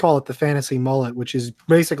we call it the fantasy mullet, which is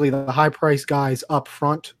basically the high price guys up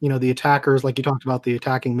front, the attackers, like you talked about, the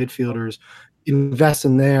attacking midfielders, invest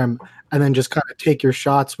in them, and then just kind of take your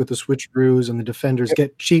shots with the switcheroos, and the defenders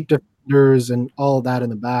get cheap defenders and all of that in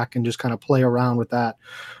the back, and just kind of play around with that,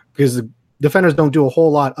 because the defenders don't do a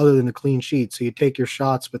whole lot other than the clean sheet. So you take your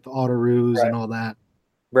shots with the auto-roos and all that.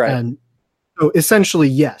 Right. And so essentially,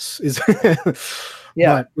 yes.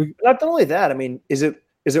 Yeah. Not only that, I mean, is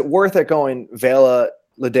it worth it going Vela,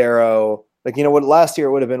 Ladero? Like, what last year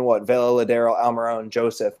would have been what? Vela, Ladero, Almiron,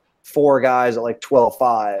 Joseph, 4 guys at like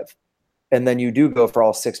 12.5. And then you do go for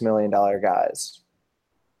all $6 million guys.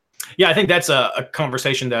 Yeah, I think that's a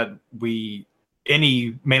conversation that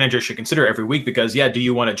any manager should consider every week, because do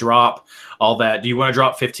you want to drop all that? Do you want to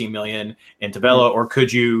drop 15 million into Vela, or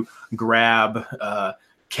could you grab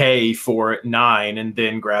K for 9 and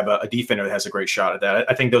then grab a defender that has a great shot at that?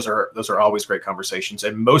 I think those are always great conversations,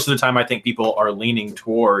 and most of the time I think people are leaning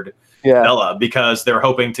toward Vela because they're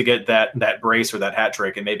hoping to get that brace or that hat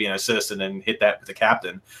trick and maybe an assist, and then hit that with the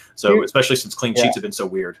captain. So especially since clean sheets have been so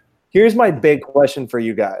weird. Here's my big question for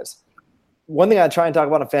you guys. One thing I try and talk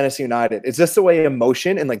about in Fantasy United is just the way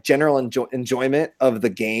emotion and like general enjoyment of the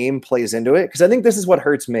game plays into it. Because I think this is what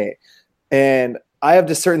hurts me. And I have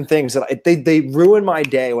just certain things that they ruin my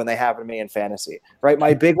day when they happen to me in fantasy, right?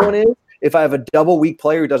 My big one is if I have a double week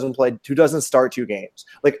player who doesn't start 2 games.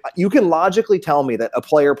 Like, you can logically tell me that a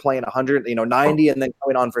player playing 100, 90 and then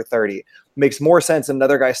coming on for 30 makes more sense than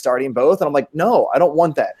another guy starting both. And I'm like, no, I don't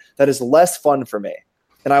want that. That is less fun for me.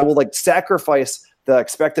 And I will like sacrifice the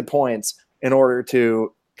expected points in order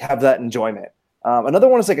to have that enjoyment. Another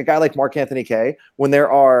one is like a guy like Mark Anthony Kaye. When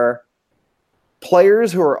there are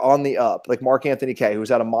players who are on the up, like Mark Anthony Kaye, who's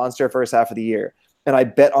had a monster first half of the year, and I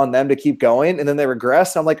bet on them to keep going, and then they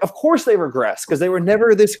regress. And I'm like, of course they regress, because they were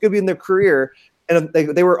never this good in their career, and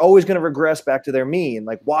they were always going to regress back to their mean.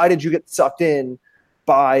 Like, why did you get sucked in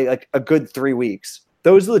by like a good 3 weeks?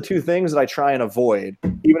 Those are the 2 things that I try and avoid,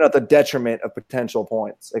 even at the detriment of potential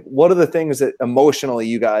points. Like, what are the things that emotionally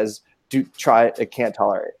you guys can't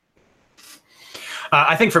tolerate?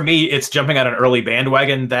 I think for me, it's jumping on an early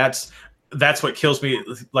bandwagon. That's what kills me.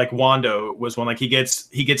 Like Wando was one. Like he gets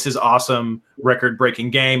his awesome record-breaking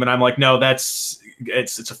game, and I'm like, no, it's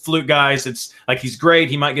a fluke, guys. It's like he's great.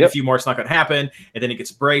 He might get a few more. It's not going to happen. And then he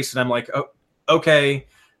gets braced, and I'm like, oh, okay,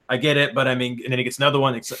 I get it. But I mean, and then he gets another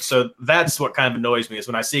one. So that's what kind of annoys me is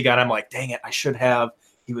when I see a guy, and I'm like, dang it, I should have.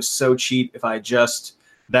 He was so cheap. If I just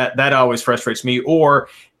that always frustrates me. Or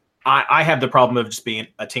I have the problem of just being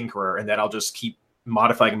a tinkerer, and that I'll just keep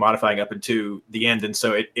modifying up into the end. And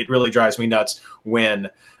so it really drives me nuts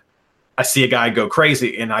when I see a guy go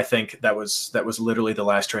crazy, and I think that was literally the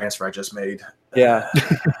last transfer I just made. Yeah.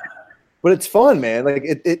 But it's fun, man. Like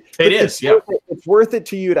it is. It's worth it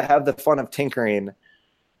to you to have the fun of tinkering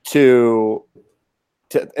to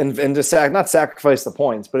not sacrifice the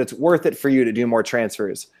points, but it's worth it for you to do more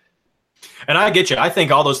transfers. And I get you. I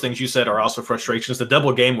think all those things you said are also frustrations. The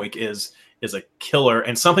double game week is a killer,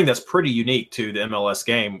 and something that's pretty unique to the MLS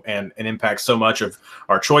game, and impacts so much of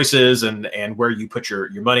our choices and where you put your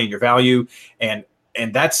money and your value. And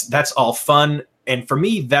that's all fun. And for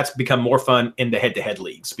me, that's become more fun in the head-to-head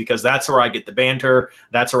leagues, because that's where I get the banter.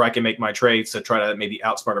 That's where I can make my trades to try to maybe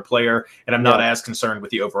outsmart a player. And I'm not as concerned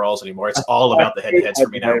with the overalls anymore. It's all about the head-to-heads for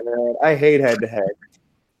me now. I hate head-to-head.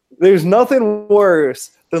 There's nothing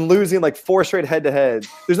worse than losing like 4 straight head-to-heads.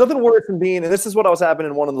 There's nothing worse than being, and this is what was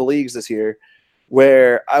happening in one of the leagues this year,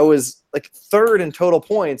 where I was like 3rd in total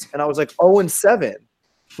points, and I was like 0-7.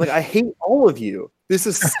 Like, I hate all of you. This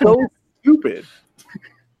is so stupid.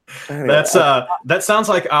 Anyway, that sounds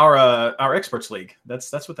like our experts league.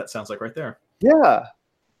 That's what that sounds like right there. Yeah.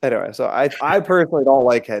 Anyway, so I personally don't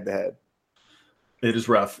like head-to-head. It is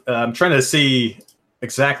rough. I'm trying to see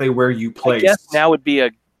exactly where you place. I guess now would be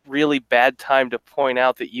a really bad time to point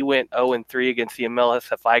out that you went 0-3 against the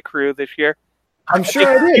MLSFI crew this year. I'm sure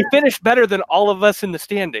I did. You finished better than all of us in the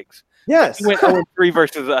standings. Yes. You went 0-3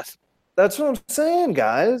 versus us. That's what I'm saying,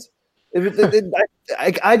 guys.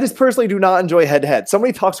 I just personally do not enjoy head-to-head.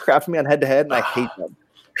 Somebody talks crap to me on head-to-head, and I hate them.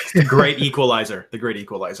 The great equalizer. The great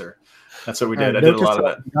equalizer. That's what we did. I did a lot of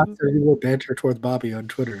that. Not that you will banter towards Bobby on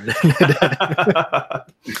Twitter.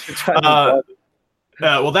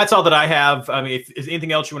 Well, that's all that I have. I mean, if there's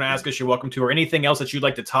anything else you want to ask us, you're welcome to, or anything else that you'd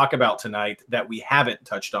like to talk about tonight that we haven't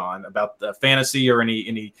touched on about the fantasy, or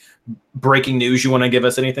any breaking news you want to give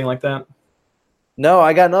us, anything like that? No,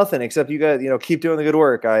 I got nothing except you guys, keep doing the good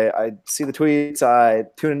work. I see the tweets. I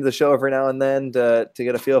tune into the show every now and then to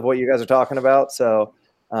get a feel of what you guys are talking about. So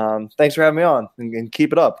thanks for having me on, and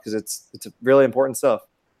keep it up, because it's really important stuff.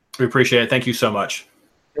 We appreciate it. Thank you so much.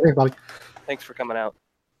 Thanks, Bobby. Thanks for coming out.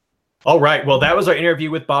 All right. Well, that was our interview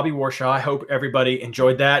with Bobby Warshaw. I hope everybody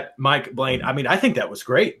enjoyed that. Mike, Blaine, I mean, I think that was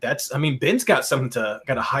great. Ben's got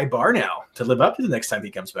got a high bar now to live up to the next time he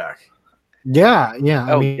comes back. Yeah.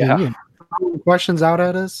 Oh, yeah. Throwing questions out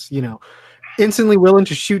at us, instantly willing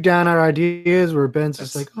to shoot down our ideas where Ben's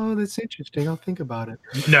just like, oh, that's interesting. I'll think about it.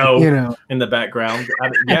 No, in the background.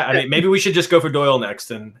 I mean, maybe we should just go for Doyle next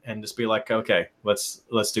and just be like, okay,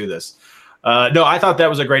 let's do this. No, I thought that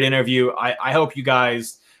was a great interview. I hope you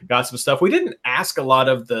guys got some stuff. We didn't ask a lot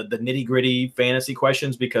of the nitty gritty fantasy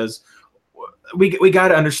questions because we got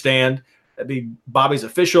to understand. I mean, Bobby's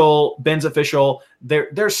official, Ben's official.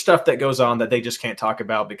 There's stuff that goes on that they just can't talk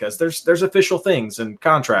about because there's official things and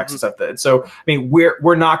contracts and stuff. So I mean,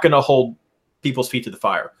 we're not going to hold people's feet to the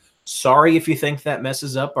fire. Sorry if you think that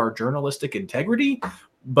messes up our journalistic integrity,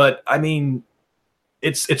 but I mean,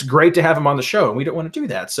 it's great to have him on the show, and we don't want to do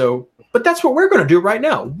that. So, but that's what we're going to do right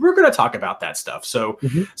now. We're going to talk about that stuff. So,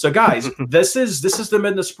 so guys, this is the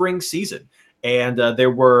mid the spring season, and there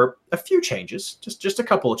were a few changes, just a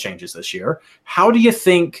couple of changes this year. How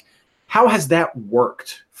has that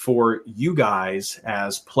worked for you guys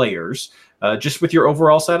as players, just with your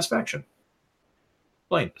overall satisfaction?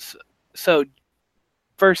 Blaine. So,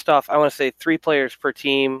 first off, I want to say 3 players per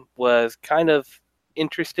team was kind of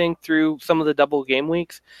interesting through some of the double game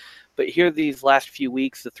weeks, but here these last few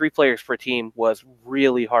weeks, the 3 players per team was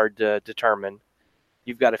really hard to determine.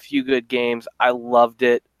 You've got a few good games. I loved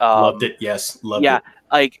it. Loved it. Yes. Loved it. Yeah.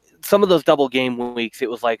 Like some of those double game weeks, it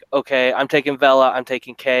was like, okay, I'm taking Vela, I'm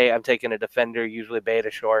taking K, I'm taking a defender, usually Beta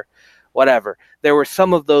Shore, whatever. There were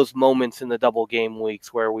some of those moments in the double game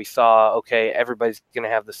weeks where we saw, okay, everybody's going to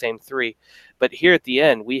have the same 3. But here at the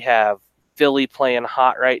end, we have Philly playing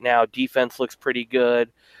hot right now. Defense looks pretty good.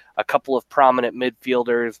 A couple of prominent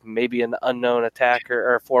midfielders, maybe an unknown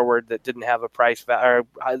attacker or forward that didn't have a price or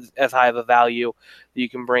as high of a value that you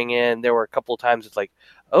can bring in. There were a couple of times it's like,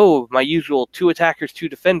 oh, my usual 2 attackers, 2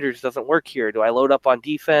 defenders doesn't work here. Do I load up on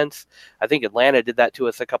defense? I think Atlanta did that to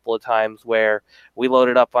us a couple of times where we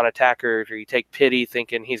loaded up on attackers, or you take Pity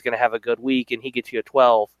thinking he's going to have a good week and he gets you a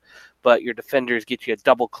 12. But your defenders get you a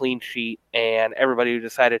double clean sheet, and everybody who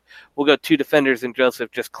decided we'll go 2 defenders and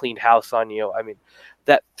Joseph just cleaned house on you. I mean,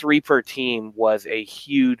 that 3 per team was a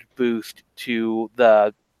huge boost to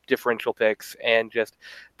the differential picks and just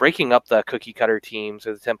breaking up the cookie cutter teams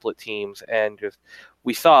or the template teams. And just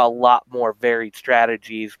we saw a lot more varied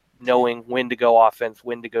strategies, knowing when to go offense,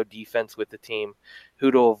 when to go defense with the team,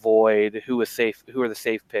 who to avoid, who is safe, who are the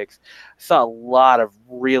safe picks. I saw a lot of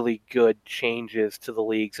really good changes to the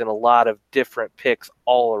leagues and a lot of different picks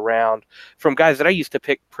all around from guys that I used to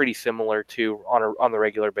pick pretty similar to on the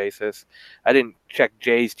regular basis. I didn't check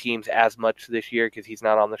Jay's teams as much this year because he's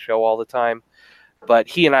not on the show all the time, but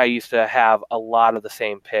he and I used to have a lot of the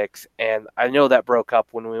same picks, and I know that broke up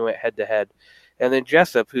when we went head to head. And then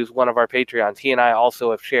Jessup, who's one of our Patreons, he and I also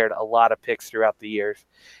have shared a lot of picks throughout the years.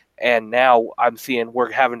 And now I'm seeing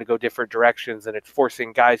we're having to go different directions, and it's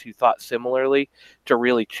forcing guys who thought similarly to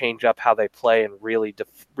really change up how they play and really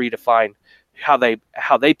redefine how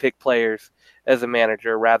they pick players as a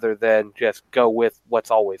manager rather than just go with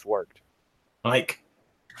what's always worked. Mike.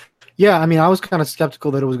 Yeah, I mean, I was kind of skeptical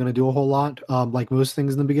that it was going to do a whole lot. Like most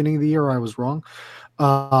things in the beginning of the year, I was wrong.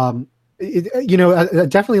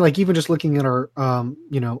 Definitely, like even just looking at our,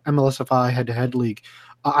 MLSFI head-to-head league,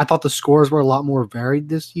 I thought the scores were a lot more varied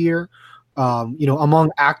this year.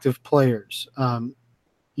 Among active players,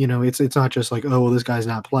 it's not just like, oh, well, this guy's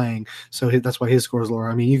not playing, so that's why his score is lower.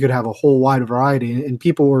 I mean, you could have a whole wide variety, and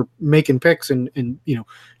people were making picks, and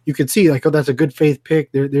you could see like, oh, that's a good faith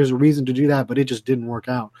pick. There's a reason to do that, but it just didn't work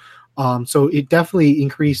out. So it definitely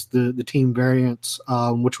increased the team variance,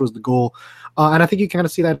 which was the goal. And I think you kind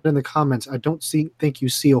of see that in the comments. I don't think you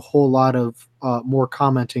see a whole lot of more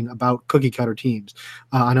commenting about cookie cutter teams.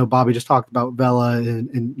 I know Bobby just talked about Vela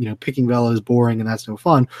and picking Vela is boring and that's no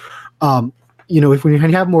fun. If we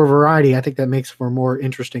have more variety, I think that makes for more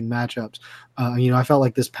interesting matchups. I felt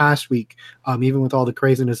like this past week, even with all the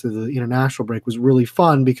craziness of the international break, was really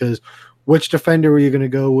fun because which defender were you going to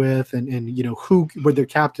go with, and who, whether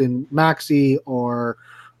Captain Maxi or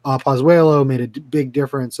Pozuelo made a big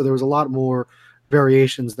difference. So there was a lot more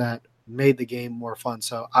variations that made the game more fun.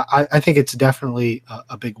 So I think it's definitely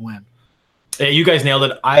a big win. Yeah, you guys nailed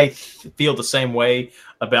it. I feel the same way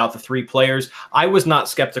about the 3 players. I was not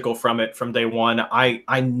skeptical from it from day one.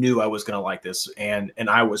 I knew I was going to like this, and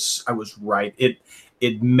I was right.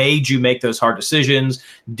 It made you make those hard decisions.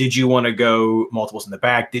 Did you want to go multiples in the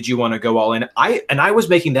back? Did you want to go all in? I was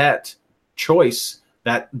making that choice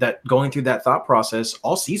that going through that thought process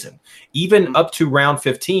all season. Even up to round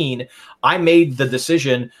 15, I made the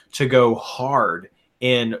decision to go hard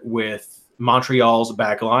in with Montreal's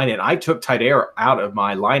back line, and I took Tidaire out of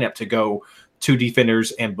my lineup to go 2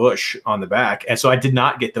 defenders and Bush on the back. And so I did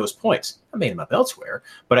not get those points. I made them up elsewhere,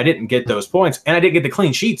 but I didn't get those points, and I didn't get the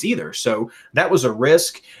clean sheets either. So that was a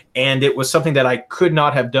risk, and it was something that I could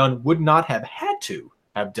not have done, would not have had to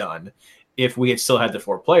have done if we had still had the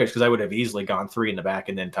 4 players, because I would have easily gone 3 in the back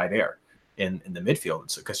and then Tidaire in the midfield.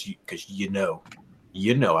 So because you know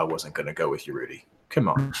I wasn't going to go with you, Rudy. Come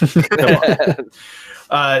on.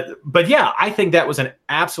 But yeah, I think that was an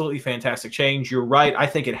absolutely fantastic change. You're right. I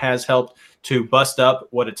think it has helped to bust up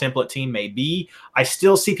what a template team may be. I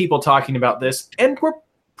still see people talking about this, and we're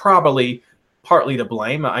probably partly to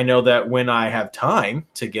blame. I know that when I have time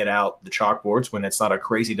to get out the chalkboards, when it's not a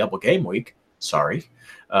crazy double game week,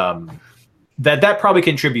 that probably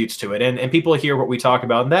contributes to it. And people hear what we talk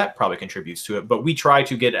about, and that probably contributes to it. But we try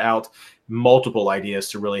to get out multiple ideas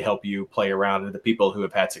to really help you play around. And the people who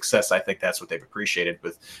have had success, I think that's what they've appreciated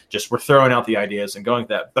with just we're throwing out the ideas and going with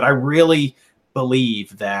that. But I really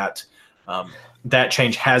believe that that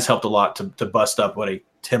change has helped a lot to bust up what a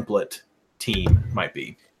template team might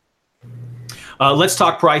be. Let's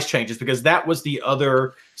talk price changes, because that was the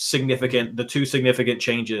two significant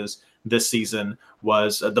changes this season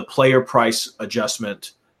was the player price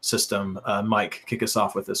adjustment system. Mike, kick us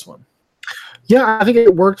off with this one. Yeah, I think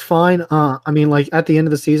it worked fine. I mean, like at the end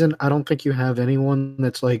of the season, I don't think you have anyone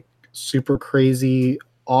that's like super crazy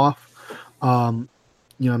off. I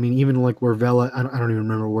mean, even like where Vela, I don't even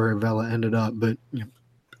remember where Vela ended up, but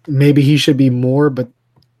maybe he should be more. But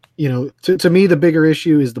to me, the bigger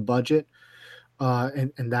issue is the budget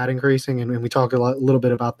and that increasing, and we talked a little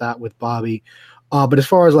bit about that with Bobby. But as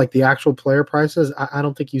far as like the actual player prices, I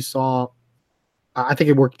don't think you saw. I think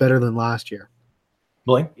it worked better than last year.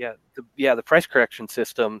 Blaine? Yeah, the price correction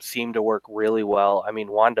system seemed to work really well. I mean,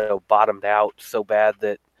 Wando bottomed out so bad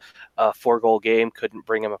that a 4-goal game couldn't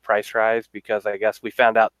bring him a price rise, because I guess we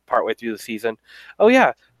found out partway through the season, oh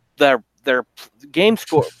yeah, their game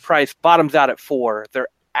score price bottoms out at 4. Their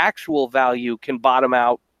actual value can bottom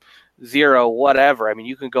out 0, whatever. I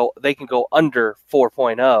mean, they can go under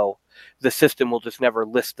 4.0. The system will just never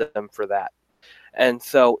list them for that. And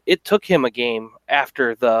so it took him a game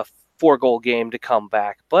after the 4-goal game to come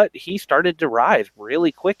back, but he started to rise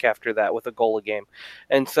really quick after that with a goal a game.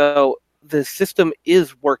 And so the system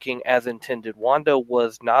is working as intended. Wando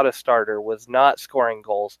was not a starter, was not scoring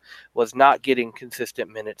goals, was not getting consistent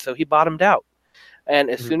minutes, so he bottomed out. And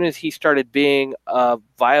as soon as he started being a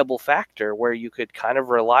viable factor where you could kind of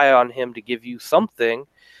rely on him to give you something,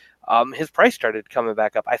 his price started coming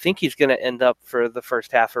back up. I think he's going to end up for the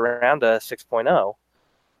first half around a 6.0.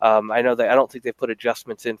 I know that I don't think they've put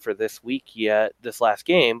adjustments in for this week yet, this last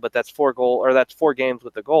game, but that's 4 games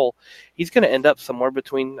with a goal. He's going to end up somewhere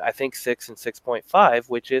between, I think, 6 and 6.5,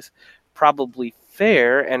 which is probably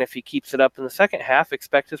fair. And if he keeps it up in the second half,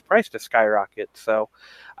 expect his price to skyrocket. So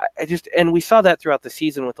and we saw that throughout the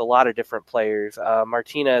season with a lot of different players.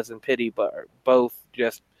 Martinez and Pitti, but both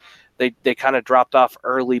just, they kind of dropped off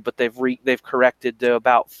early, but they've corrected to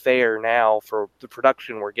about fair now for the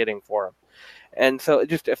production we're getting for them. And so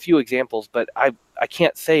just a few examples, but I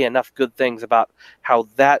can't say enough good things about how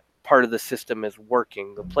that part of the system is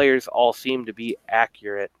working. The players all seem to be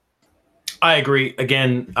accurate. I agree.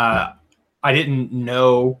 Again, I didn't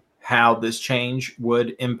know how this change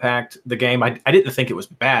would impact the game. I didn't think it was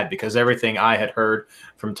bad, because everything I had heard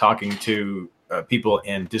from talking to people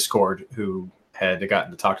in Discord who had gotten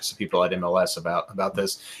to talk to some people at MLS about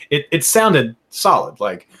this, it sounded solid.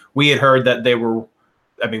 Like we had heard that they were,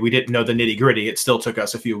 I mean, we didn't know the nitty gritty. It still took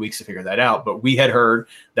us a few weeks to figure that out, but we had heard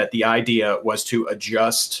that the idea was to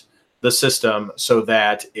adjust the system so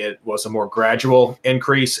that it was a more gradual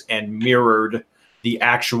increase and mirrored the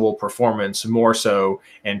actual performance more so,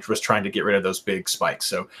 and was trying to get rid of those big spikes.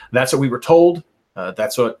 So that's what we were told.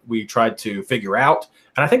 That's what we tried to figure out.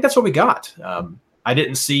 And I think that's what we got. I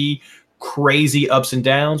didn't see crazy ups and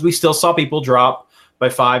downs. We still saw people drop by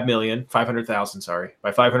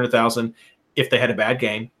 500,000 if they had a bad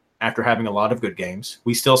game after having a lot of good games.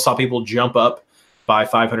 We still saw people jump up by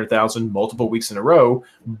 500,000 multiple weeks in a row,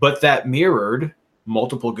 but that mirrored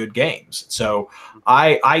multiple good games. So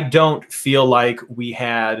I don't feel like we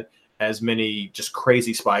had as many just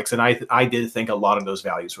crazy spikes, and I did think a lot of those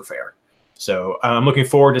values were fair. So I'm looking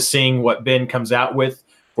forward to seeing what Ben comes out with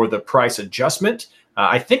for the price adjustment.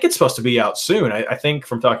 I think it's supposed to be out soon. I think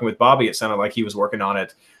from talking with Bobby, it sounded like he was working on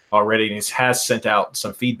it already, and he has sent out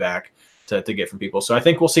some feedback to get from people. So I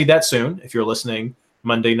think we'll see that soon. If you're listening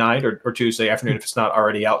Monday night or Tuesday afternoon, if it's not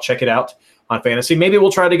already out, check it out on fantasy. Maybe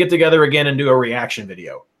we'll try to get together again and do a reaction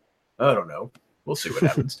video. I don't know. We'll see what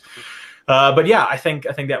happens. But yeah, I think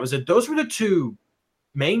that was it. Those were the two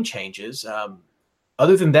main changes.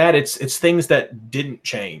 Other than that, it's things that didn't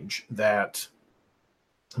change that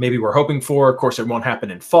maybe we're hoping for. Of course, it won't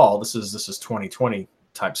happen in fall. This is 2020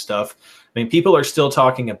 type stuff. I mean, people are still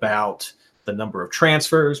talking about the number of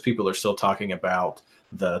transfers. People are still talking about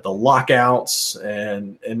the lockouts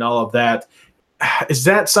and all of that. Is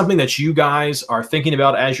that something that you guys are thinking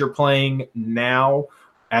about as you're playing now,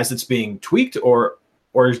 as it's being tweaked, or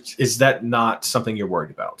is that not something you're worried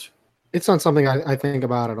about? It's not something I think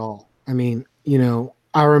about at all. I mean,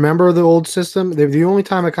 I remember the old system. The only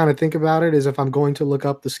time I kind of think about it is if I'm going to look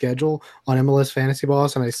up the schedule on MLS Fantasy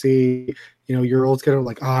Boss and I see, your old schedule,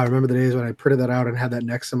 like, I remember the days when I printed that out and had that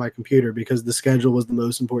next to my computer because the schedule was the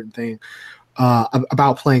most important thing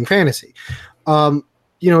about playing fantasy.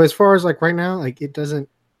 As far as like right now, like it doesn't,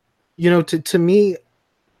 to me,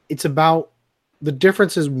 it's about the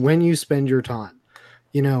difference is when you spend your time.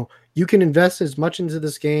 You can invest as much into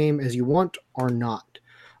this game as you want or not.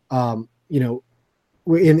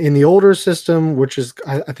 In the older system, which is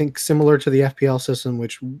I think similar to the FPL system,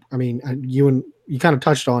 which I mean, you kind of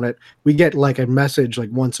touched on it. We get like a message like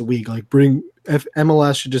once a week, like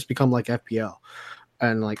MLS should just become like FPL,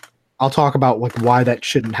 and like I'll talk about like why that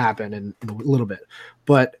shouldn't happen in a little bit.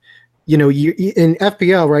 But you in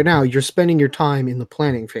FPL right now, you're spending your time in the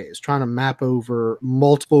planning phase, trying to map over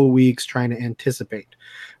multiple weeks, trying to anticipate.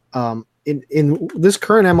 In this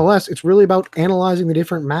current MLS, it's really about analyzing the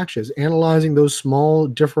different matches, analyzing those small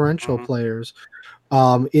differential players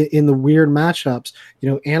in the weird matchups,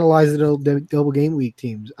 analyze the double game week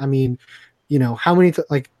teams. I mean, how many,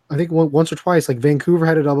 I think once or twice, like Vancouver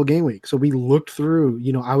had a double game week. So we looked through,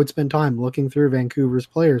 I would spend time looking through Vancouver's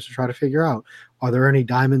players to try to figure out, are there any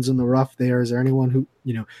diamonds in the rough there? Is there anyone who,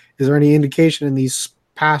 is there any indication in these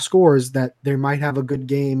past scores that they might have a good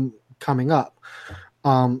game coming up?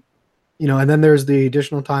 And then there's the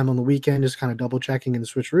additional time on the weekend, just kind of double checking and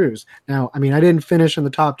switcheroos. Now, I mean, I didn't finish in the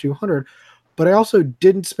top 200, but I also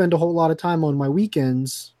didn't spend a whole lot of time on my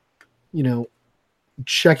weekends,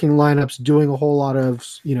 checking lineups, doing a whole lot of,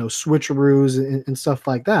 switcheroos and stuff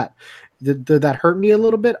like that. Did that hurt me a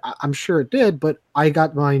little bit? I'm sure it did, but I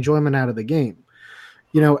got my enjoyment out of the game,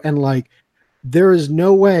 and like, there is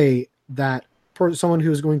no way that someone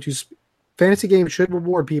who is going to fantasy games should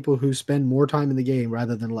reward people who spend more time in the game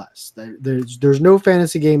rather than less. There's no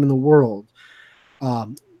fantasy game in the world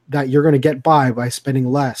that you're going to get by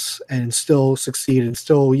spending less and still succeed and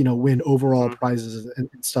still, win overall prizes and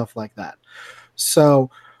stuff like that. So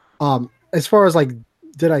as far as like,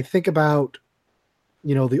 did I think about,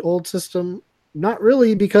 the old system? Not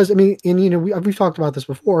really, because I mean, and we've talked about this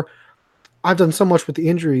before. I've done so much with the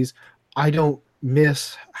injuries. I don't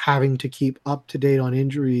miss having to keep up to date on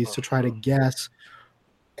injuries to try to guess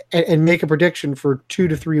and make a prediction for 2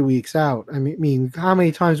 to 3 weeks out. I mean, how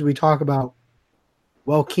many times do we talk about,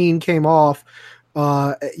 well, Keane came off,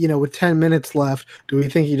 with 10 minutes left. Do we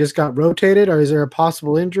think he just got rotated, or is there a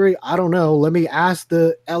possible injury? I don't know. Let me ask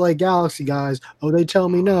the LA Galaxy guys. Oh, they tell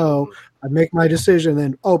me no. I make my decision.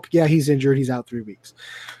 Then, oh, yeah, he's injured. He's out 3 weeks.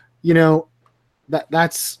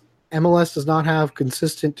 That's MLS does not have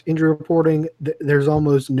consistent injury reporting. There's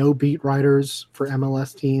almost no beat writers for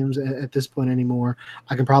MLS teams at this point anymore.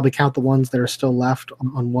 I can probably count the ones that are still left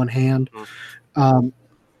on one hand.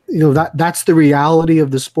 That's the reality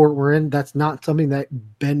of the sport we're in. That's not something that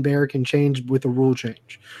Ben Bear can change with a rule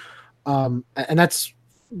change. And that's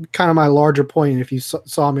kind of my larger point. If you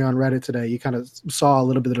saw me on Reddit today, you kind of saw a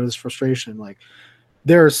little bit of this frustration. Like,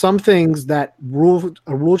 there are some things that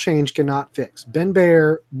a rule change cannot fix. Ben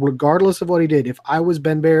Bear, regardless of what he did, if I was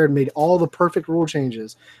Ben Bear and made all the perfect rule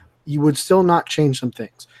changes, you would still not change some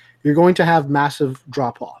things. You're going to have massive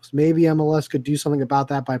drop-offs. Maybe MLS could do something about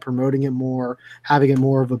that by promoting it more, having it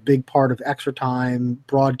more of a big part of extra time,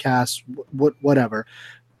 broadcasts, whatever.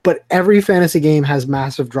 But every fantasy game has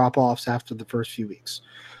massive drop-offs after the first few weeks.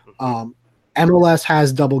 MLS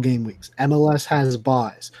has double game weeks. MLS has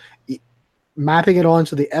buys. Mapping it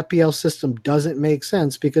onto the FPL system doesn't make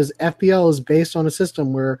sense because FPL is based on a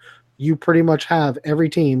system where you pretty much have every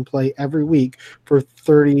team play every week for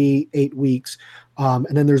 38 weeks. And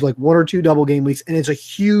then there's like 1 or 2 double game weeks, and it's a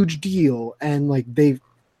huge deal. And like they've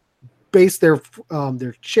based their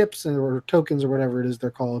chips or tokens or whatever it is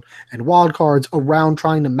they're called and wild cards around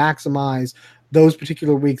trying to maximize those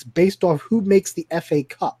particular weeks based off who makes the FA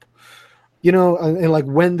Cup, and like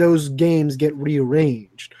when those games get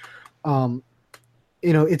rearranged.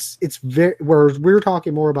 It's very, whereas we're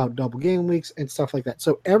talking more about double game weeks and stuff like that.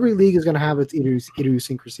 So every league is going to have its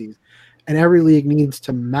idiosyncrasies. and every league needs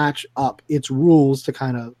to match up its rules to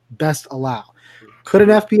kind of best allow. Could an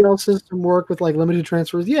FPL system work with like limited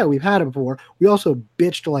transfers? Yeah, we've had it before. We also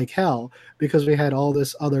bitched like hell because we had all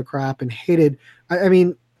this other crap and hated. I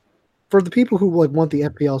mean, for the people who like want the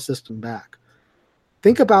FPL system back,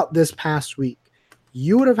 think about this past week.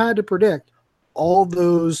 You would have had to predict all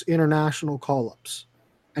those international call-ups,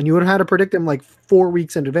 and you would have had to predict them like 4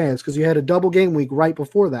 weeks in advance because you had a double game week right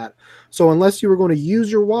before that. So unless you were going to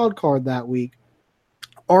use your wild card that week,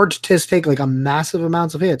 or just take like a massive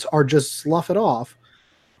amounts of hits, or just slough it off,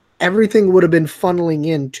 everything would have been funneling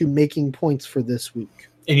into making points for this week.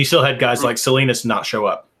 And you still had guys like Salinas not show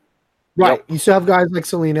up. Right. Yep. You still have guys like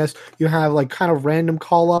Salinas. You have like kind of random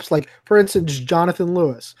call-ups. Like, for instance, Jonathan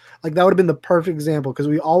Lewis. Like, that would have been the perfect example because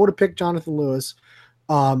we all would have picked Jonathan Lewis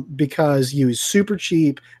because he was super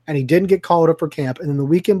cheap and he didn't get called up for camp. And then the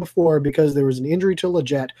weekend before, because there was an injury to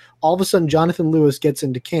Leggett, all of a sudden Jonathan Lewis gets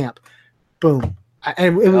into camp. Boom.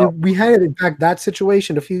 And we had, in fact, that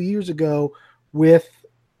situation a few years ago with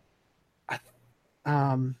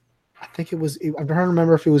I think it was. I'm trying to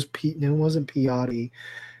remember if it was Pete. No, it wasn't Piatti.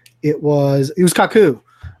 It was Kaku.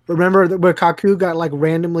 Remember that where Kaku got like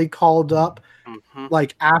randomly called up,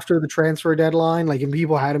 like after the transfer deadline, like and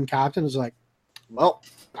people had him captain. It was like, well,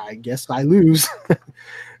 I guess I lose.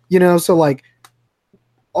 So like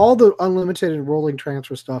all the unlimited and rolling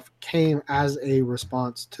transfer stuff came as a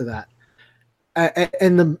response to that.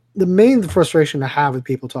 And the main frustration I have with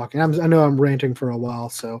people talking, I know I'm ranting for a while,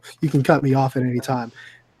 so you can cut me off at any time.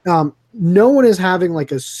 No one is having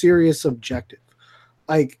like a serious objective.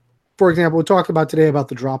 Like, for example, we talked about today about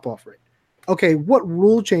the drop-off rate. Okay, what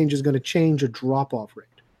rule change is going to change a drop-off rate?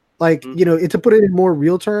 Like, to put it in more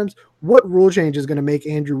real terms, what rule change is going to make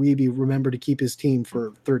Andrew Wiebe remember to keep his team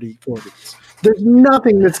for 34 weeks? There's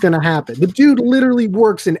nothing that's going to happen. The dude literally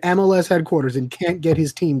works in MLS headquarters and can't get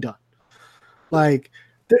his team done. Like,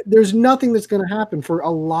 there's nothing that's going to happen for a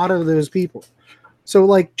lot of those people. So,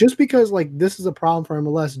 like, just because, like, this is a problem for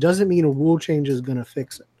MLS doesn't mean a rule change is going to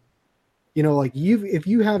fix it. Like, if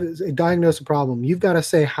you have a diagnosed problem, you've got to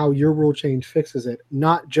say how your rule change fixes it,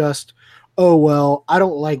 not just, oh, well, I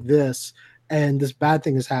don't like this, and this bad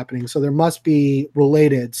thing is happening, so there must be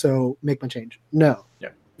related, so make my change. No.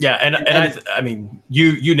 Yeah, and I mean,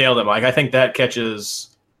 you nailed it, Mike. I think that catches...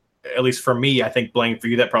 At least for me, I think Blaine, for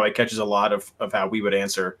you, that probably catches a lot of how we would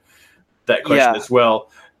answer that question as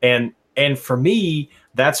well. And for me,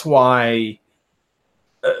 that's why,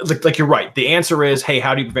 like you're right. The answer is, hey,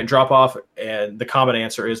 how do you prevent drop off? And the common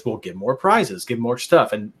answer is, well, give more prizes, give more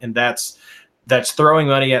stuff, and that's throwing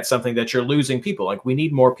money at something that you're losing people. Like, we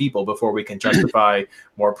need more people before we can justify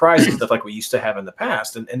more prizes, stuff like we used to have in the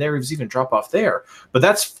past. And there was even drop off there. But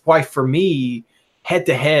that's why for me, head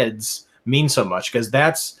to heads mean so much, because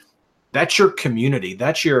that's your community,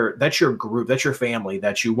 that's your group, that's your family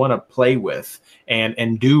that you want to play with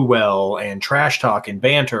and do well and trash talk and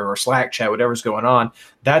banter or Slack chat, whatever's going on.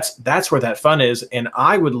 That's where that fun is. And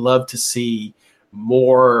I would love to see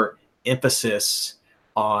more emphasis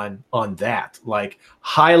on that, like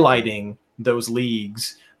highlighting those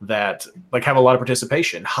leagues that like have a lot of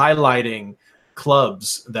participation, highlighting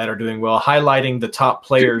clubs that are doing well, highlighting the top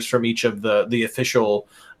players from each of the official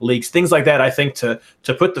leagues, things like that. I think to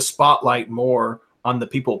put the spotlight more on the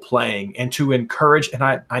people playing and to encourage, and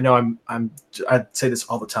I know I say this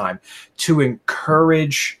all the time, to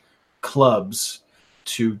encourage clubs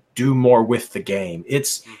to do more with the game.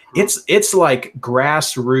 It's like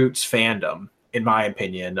grassroots fandom, in my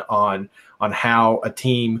opinion, on how a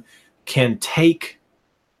team can take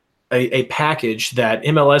a package that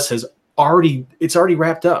MLS has already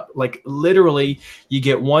wrapped up. Like, literally, you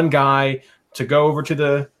get one guy to go over to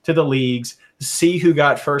the leagues, see who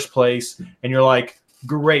got first place, and you're like,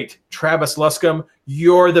 great, Travis Luscombe,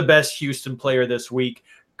 you're the best Houston player this week.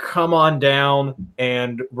 Come on down,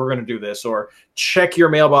 and we're going to do this. Or check your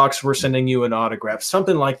mailbox, we're sending you an autograph,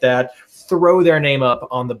 something like that. Throw their name up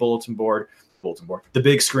on the bulletin board, the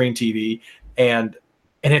big screen TV, and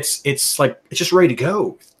it's like, it's just ready to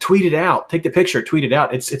go. Tweet it out, take the picture, tweet it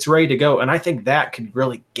out. It's ready to go. And I think that could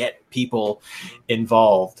really get people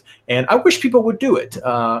involved. And I wish people would do it.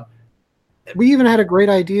 We even had a great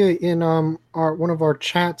idea in one of our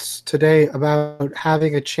chats today about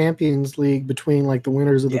having a Champions League between like the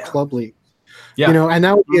winners of the club league. Yeah. And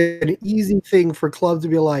that would be an easy thing for clubs to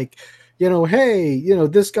be like, hey,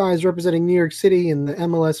 this guy's representing New York City in the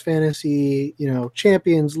MLS Fantasy,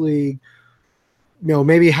 Champions League.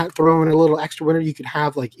 Maybe throw in a little extra winner. You could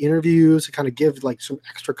have like interviews to kind of give like some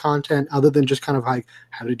extra content other than just kind of like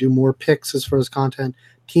having to do more picks as far as content.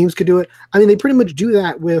 Teams could do it. I mean, they pretty much do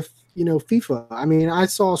that with FIFA. I mean, I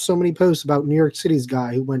saw so many posts about New York City's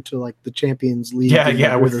guy who went to like the Champions League.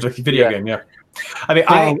 Yeah, with the video game. Yeah, I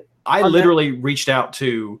mean, I literally reached out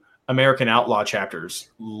to American Outlaw chapters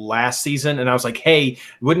last season, and I was like, "Hey,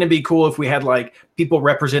 wouldn't it be cool if we had like people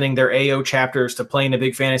representing their AO chapters to play in a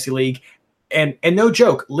big fantasy league?" And no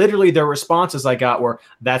joke, literally their responses I got were,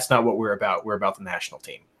 "That's not what we're about. We're about the national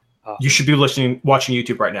team." You should be watching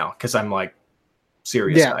YouTube right now because I'm like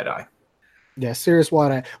serious side eye. Yeah, serious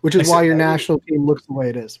wide eye, which is why your national team looks the way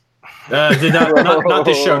it is. Not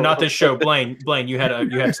this show, not this show. Blaine, you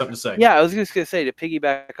had something to say. Yeah, I was just gonna say, to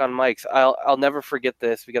piggyback on Mike's, I'll never forget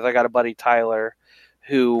this because I got a buddy, Tyler,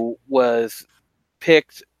 who was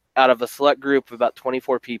picked out of a select group of about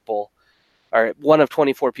 24 people, or one of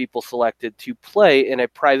 24 people selected to play in a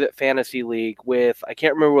private fantasy league with, I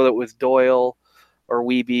can't remember whether it was Doyle or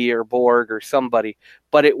Weeby or Borg or somebody,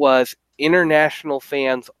 but it was international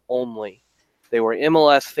fans only. They were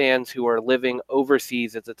MLS fans who were living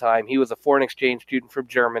overseas at the time. He was a foreign exchange student from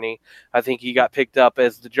Germany. I think he got picked up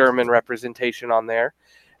as the German representation on there.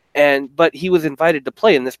 But he was invited to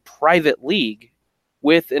play in this private league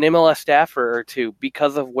with an MLS staffer or two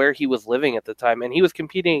because of where he was living at the time. And he was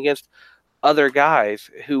competing against other guys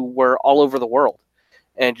who were all over the world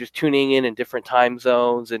and just tuning in different time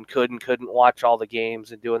zones and couldn't watch all the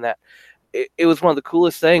games and doing that. It was one of the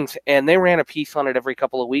coolest things. And they ran a piece on it every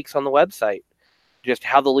couple of weeks on the website, just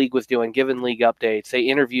how the league was doing, given league updates. They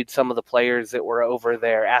interviewed some of the players that were over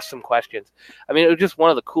there, asked some questions. I mean, it was just one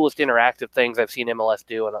of the coolest interactive things I've seen MLS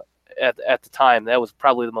do. And at the time, that was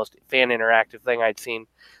probably the most fan interactive thing I'd seen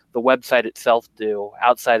the website itself do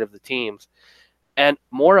outside of the teams. And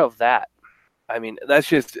more of that. I mean, that's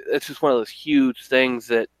just one of those huge things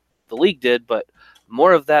that the league did, but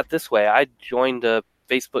more of that this way. I joined a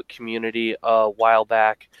Facebook community a while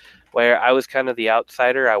back where I was kind of the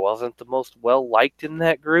outsider. I wasn't the most well-liked in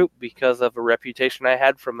that group because of a reputation I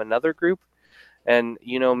had from another group. And,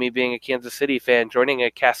 me being a Kansas City fan, joining a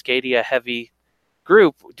Cascadia-heavy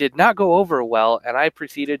group did not go over well, and I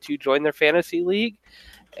proceeded to join their fantasy league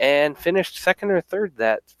and finished second or third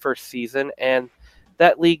that first season. And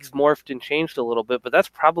that league's morphed and changed a little bit, but that's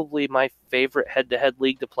probably my favorite head-to-head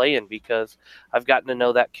league to play in because I've gotten to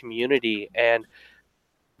know that community, and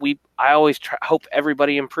I always hope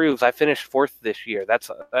everybody improves. I finished fourth this year. That's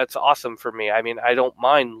awesome for me. I mean, I don't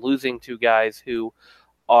mind losing to guys who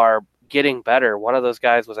are getting better. One of those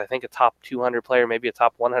guys was, I think, a top 200 player, maybe a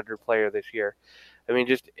top 100 player this year. I mean,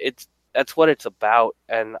 that's what it's about.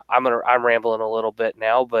 And I'm rambling a little bit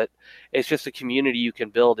now, but it's just a community you can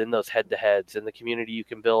build in those head-to-heads, and the community you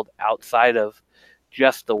can build outside of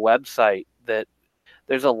just the website. That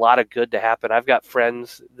there's a lot of good to happen. I've got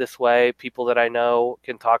friends this way, people that I know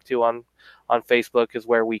can talk to on Facebook is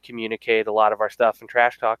where we communicate a lot of our stuff and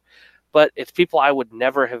trash talk. But it's people I would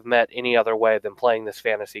never have met any other way than playing this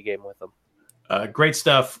fantasy game with them. Great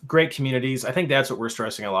stuff, great communities. I think that's what we're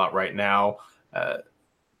stressing a lot right now.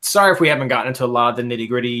 Sorry if we haven't gotten into a lot of the nitty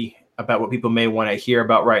gritty about what people may want to hear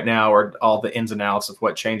about right now or all the ins and outs of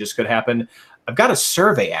what changes could happen. I've got a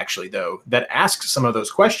survey actually, though, that asks some of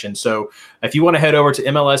those questions. So if you want to head over to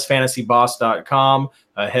MLSFantasyBoss.com,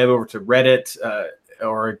 head over to Reddit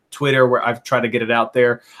or Twitter, where I've tried to get it out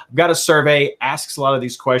there. I've got a survey, asks a lot of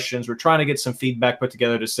these questions. We're trying to get some feedback put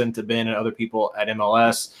together to send to Ben and other people at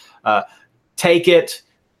MLS. Take it,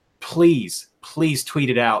 please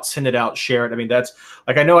tweet it out, send it out, share it. I mean, that's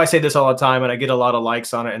like, I know I say this all the time and I get a lot of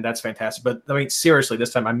likes on it, and that's fantastic. But I mean, seriously,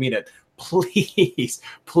 this time I mean it.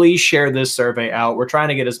 Please share this survey out. We're trying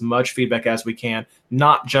to get as much feedback as we can,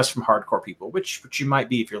 not just from hardcore people, which you might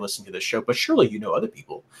be if you're listening to this show, but surely you know other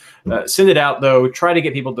people. Send it out, though. Try to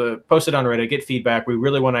get people to post it on Reddit, get feedback. We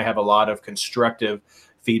really want to have a lot of constructive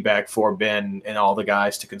feedback for Ben and all the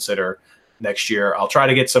guys to consider next year. I'll try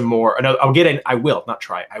to get some more. I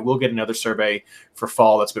will get another survey for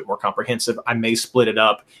fall that's a bit more comprehensive. I may split it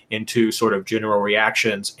up into sort of general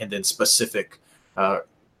reactions and then specific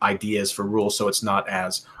ideas for rules, so it's not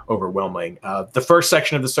as overwhelming. The first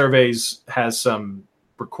section of the surveys has some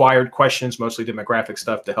required questions, mostly demographic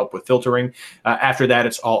stuff to help with filtering. After that,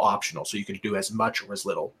 it's all optional, so you can do as much or as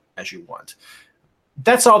little as you want.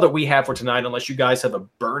 That's all that we have for tonight, unless you guys have a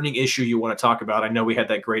burning issue you want to talk about. I know we had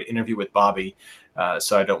that great interview with Bobby,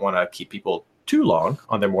 so I don't want to keep people too long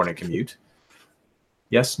on their morning commute.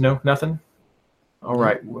 Yes? No? Nothing? All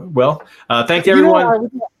right. Well, thank you, everyone. I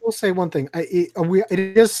will say one thing.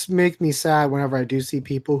 It just makes me sad whenever I do see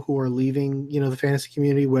people who are leaving, the fantasy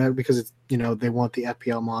community, because it's, they want the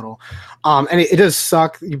FPL model. And it does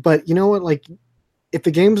suck. But you know what? Like, if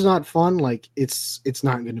the game's not fun, like it's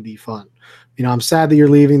not going to be fun. You know, I'm sad that you're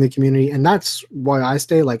leaving the community, and that's why I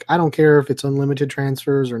stay. Like, I don't care if it's unlimited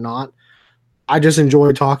transfers or not. I just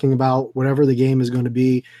enjoy talking about whatever the game is going to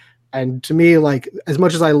be. And to me, like, as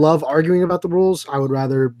much as I love arguing about the rules, I would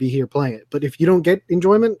rather be here playing it. But if you don't get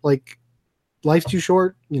enjoyment, like, life's too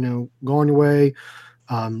short, you know, go on your way.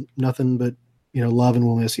 Nothing but, you know, love, and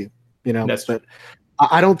we'll miss you, you know. But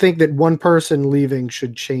I don't think that one person leaving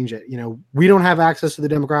should change it. You know, we don't have access to the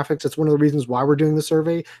demographics. That's one of the reasons why we're doing the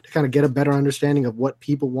survey, to kind of get a better understanding of what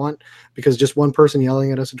people want, because just one person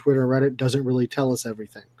yelling at us on Twitter and Reddit doesn't really tell us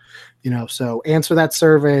everything. You know, so answer that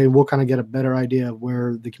survey. We'll kind of get a better idea of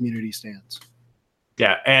where the community stands.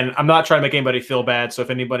 Yeah, and I'm not trying to make anybody feel bad. So if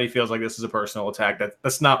anybody feels like this is a personal attack,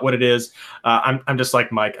 that's not what it is. I'm just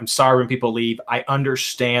like Mike. I'm sorry when people leave. I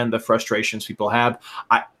understand the frustrations people have.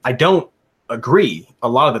 I don't agree a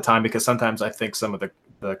lot of the time, because sometimes I think some of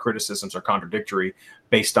the criticisms are contradictory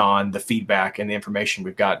based on the feedback and the information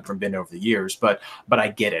we've gotten from Ben over the years. But I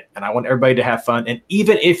get it, and I want everybody to have fun. And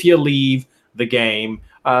even if you leave the game,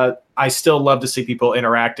 I still love to see people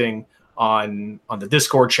interacting on the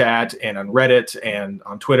Discord chat and on Reddit and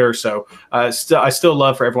on Twitter. So I still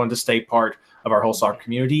love for everyone to stay part of our whole soccer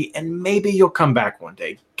community, and maybe you'll come back one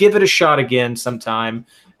day. Give it a shot again sometime.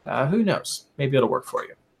 Who knows? Maybe it'll work for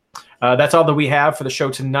you. That's all that we have for the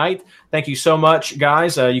show tonight. Thank you so much,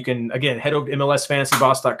 guys. You can, again, head over to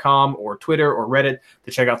MLSFantasyBoss.com or Twitter or Reddit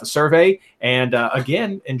to check out the survey. And,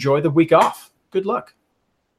 again, enjoy the week off. Good luck.